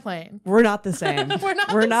an airplane. We're not the same. We're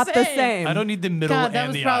not the the same. same. I don't need the middle God, that and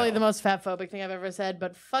was the probably aisle. the most fat phobic thing I've ever said,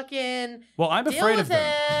 but fucking Well, I'm deal afraid with of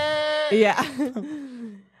them. it. Yeah.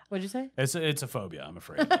 What'd you say? It's a phobia. I'm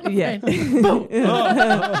afraid. Yeah.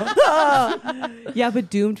 Yeah, but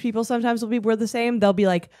doomed people sometimes will be we're the same. They'll be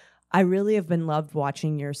like, I really have been loved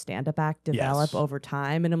watching your stand-up act develop Yes. over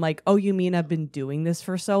time. And I'm like, oh, you mean I've been doing this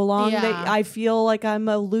for so long Yeah. that I feel like I'm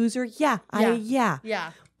a loser? Yeah.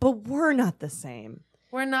 Yeah. But we're not the same.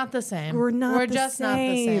 We're not the same. We're not We're the just same. not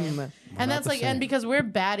the same. not And that's the like, same. and because we're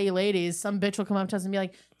baddie ladies, some bitch will come up to us and be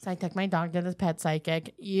like, so I took my dog to this pet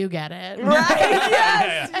psychic. You get it. Right?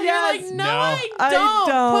 Yes. And yes. you're like, no, No. I don't.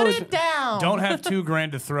 don't. Put it down. Don't have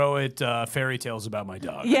 $2,000 to throw at fairy tales about my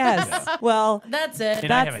dog. Yes. Well, That's it.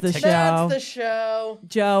 And I that's have a the ticket. show. That's the show.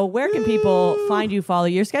 Joe, where can people find you, follow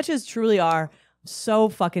you? Your sketches truly are so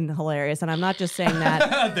fucking hilarious. And I'm not just saying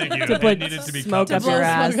that Thank you. to It put needed to be smoke cut up to your blow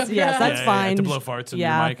ass. smoke up your Yes, ass. that's Yeah, fine. to blow farts in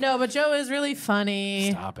Yeah. your mic. No, but Joe is really funny.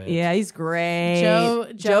 Stop it. Yeah, he's great. Joe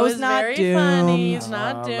Joe's is not very doomed. funny. He's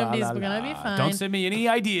not doomed. La, He's la, gonna la. be fine. Don't send me any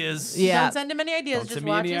ideas. Yeah. Don't send him any ideas. Don't Just send me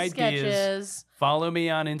watch any his ideas. sketches. Follow me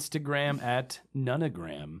on Instagram at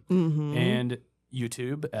Nunnagram and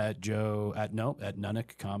YouTube at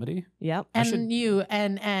Nunnink Comedy. Yep.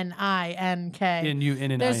 N-U-N-N-I-N-K.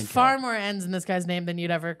 N-U-N-N-I-N-K. There's far more N's in this guy's name than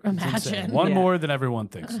you'd ever Insane. imagine. One Yeah. more than everyone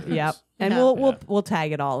thinks. there Yep. is. And Yeah. we'll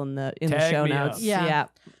tag it all in the Tag show me notes. up. Yeah.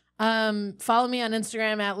 Follow me on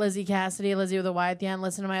Instagram at Lizzie Cassidy, Lizzie with a Y at the end.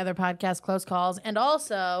 Listen to my other podcast, Close Calls, and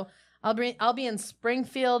also I'll be in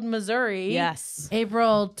Springfield, Missouri. Yes.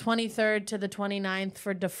 April 23rd to the 29th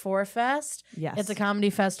for DeFore Fest. Yes. It's a comedy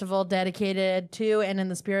festival dedicated to and in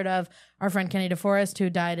the spirit of our friend Kenny DeForest, who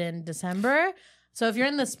died in December. So if you're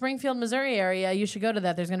in the Springfield, Missouri area, you should go to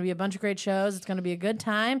that. There's going to be a bunch of great shows. It's going to be a good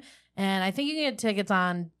time. And I think you can get tickets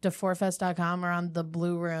on deforefest.com or on the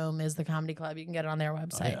Blue Room is the comedy club. You can get it on their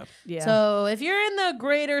website. yeah. Yeah. So if you're in the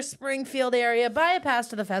greater Springfield area, buy a pass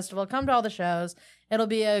to the festival. Come to all the shows. It'll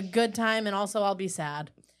be a good time, and also I'll be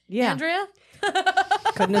sad. Yeah. Andrea?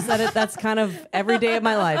 Couldn't have said it. That's kind of every day of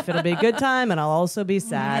my life. It'll be a good time, and I'll also be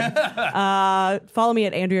sad. Follow me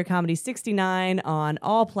at Andrea Comedy 69 on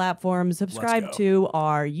all platforms. Subscribe go. to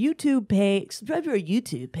our YouTube page. Subscribe to our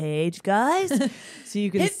YouTube page, guys, so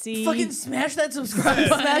you can see. Fucking smash that subscribe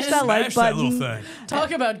button. Smash that like Smash that little button. thing.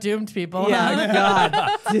 Talk about doomed people. Yeah, huh?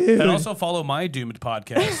 God, dude. And also follow my Doomed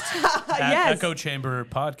podcast at Yes. Echo Chamber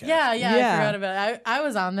Podcast. Yeah, I Yeah. forgot about it. I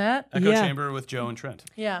was on that. Echo Yeah. Chamber with Joe and Trent.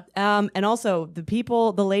 Yeah. And also,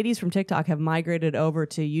 the ladies from TikTok have migrated over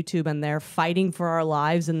to YouTube, and they're fighting for our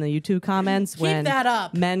lives in the YouTube comments Keep when that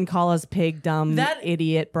up. men call us pig, dumb, That-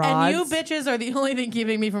 idiot broads. And you bitches are the only thing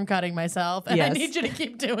keeping me from cutting myself. And I Yes. need you to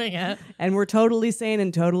keep doing it. And we're totally sane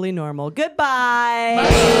and totally normal. Goodbye.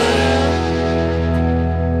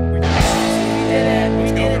 We did it. We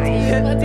did it to you. Let's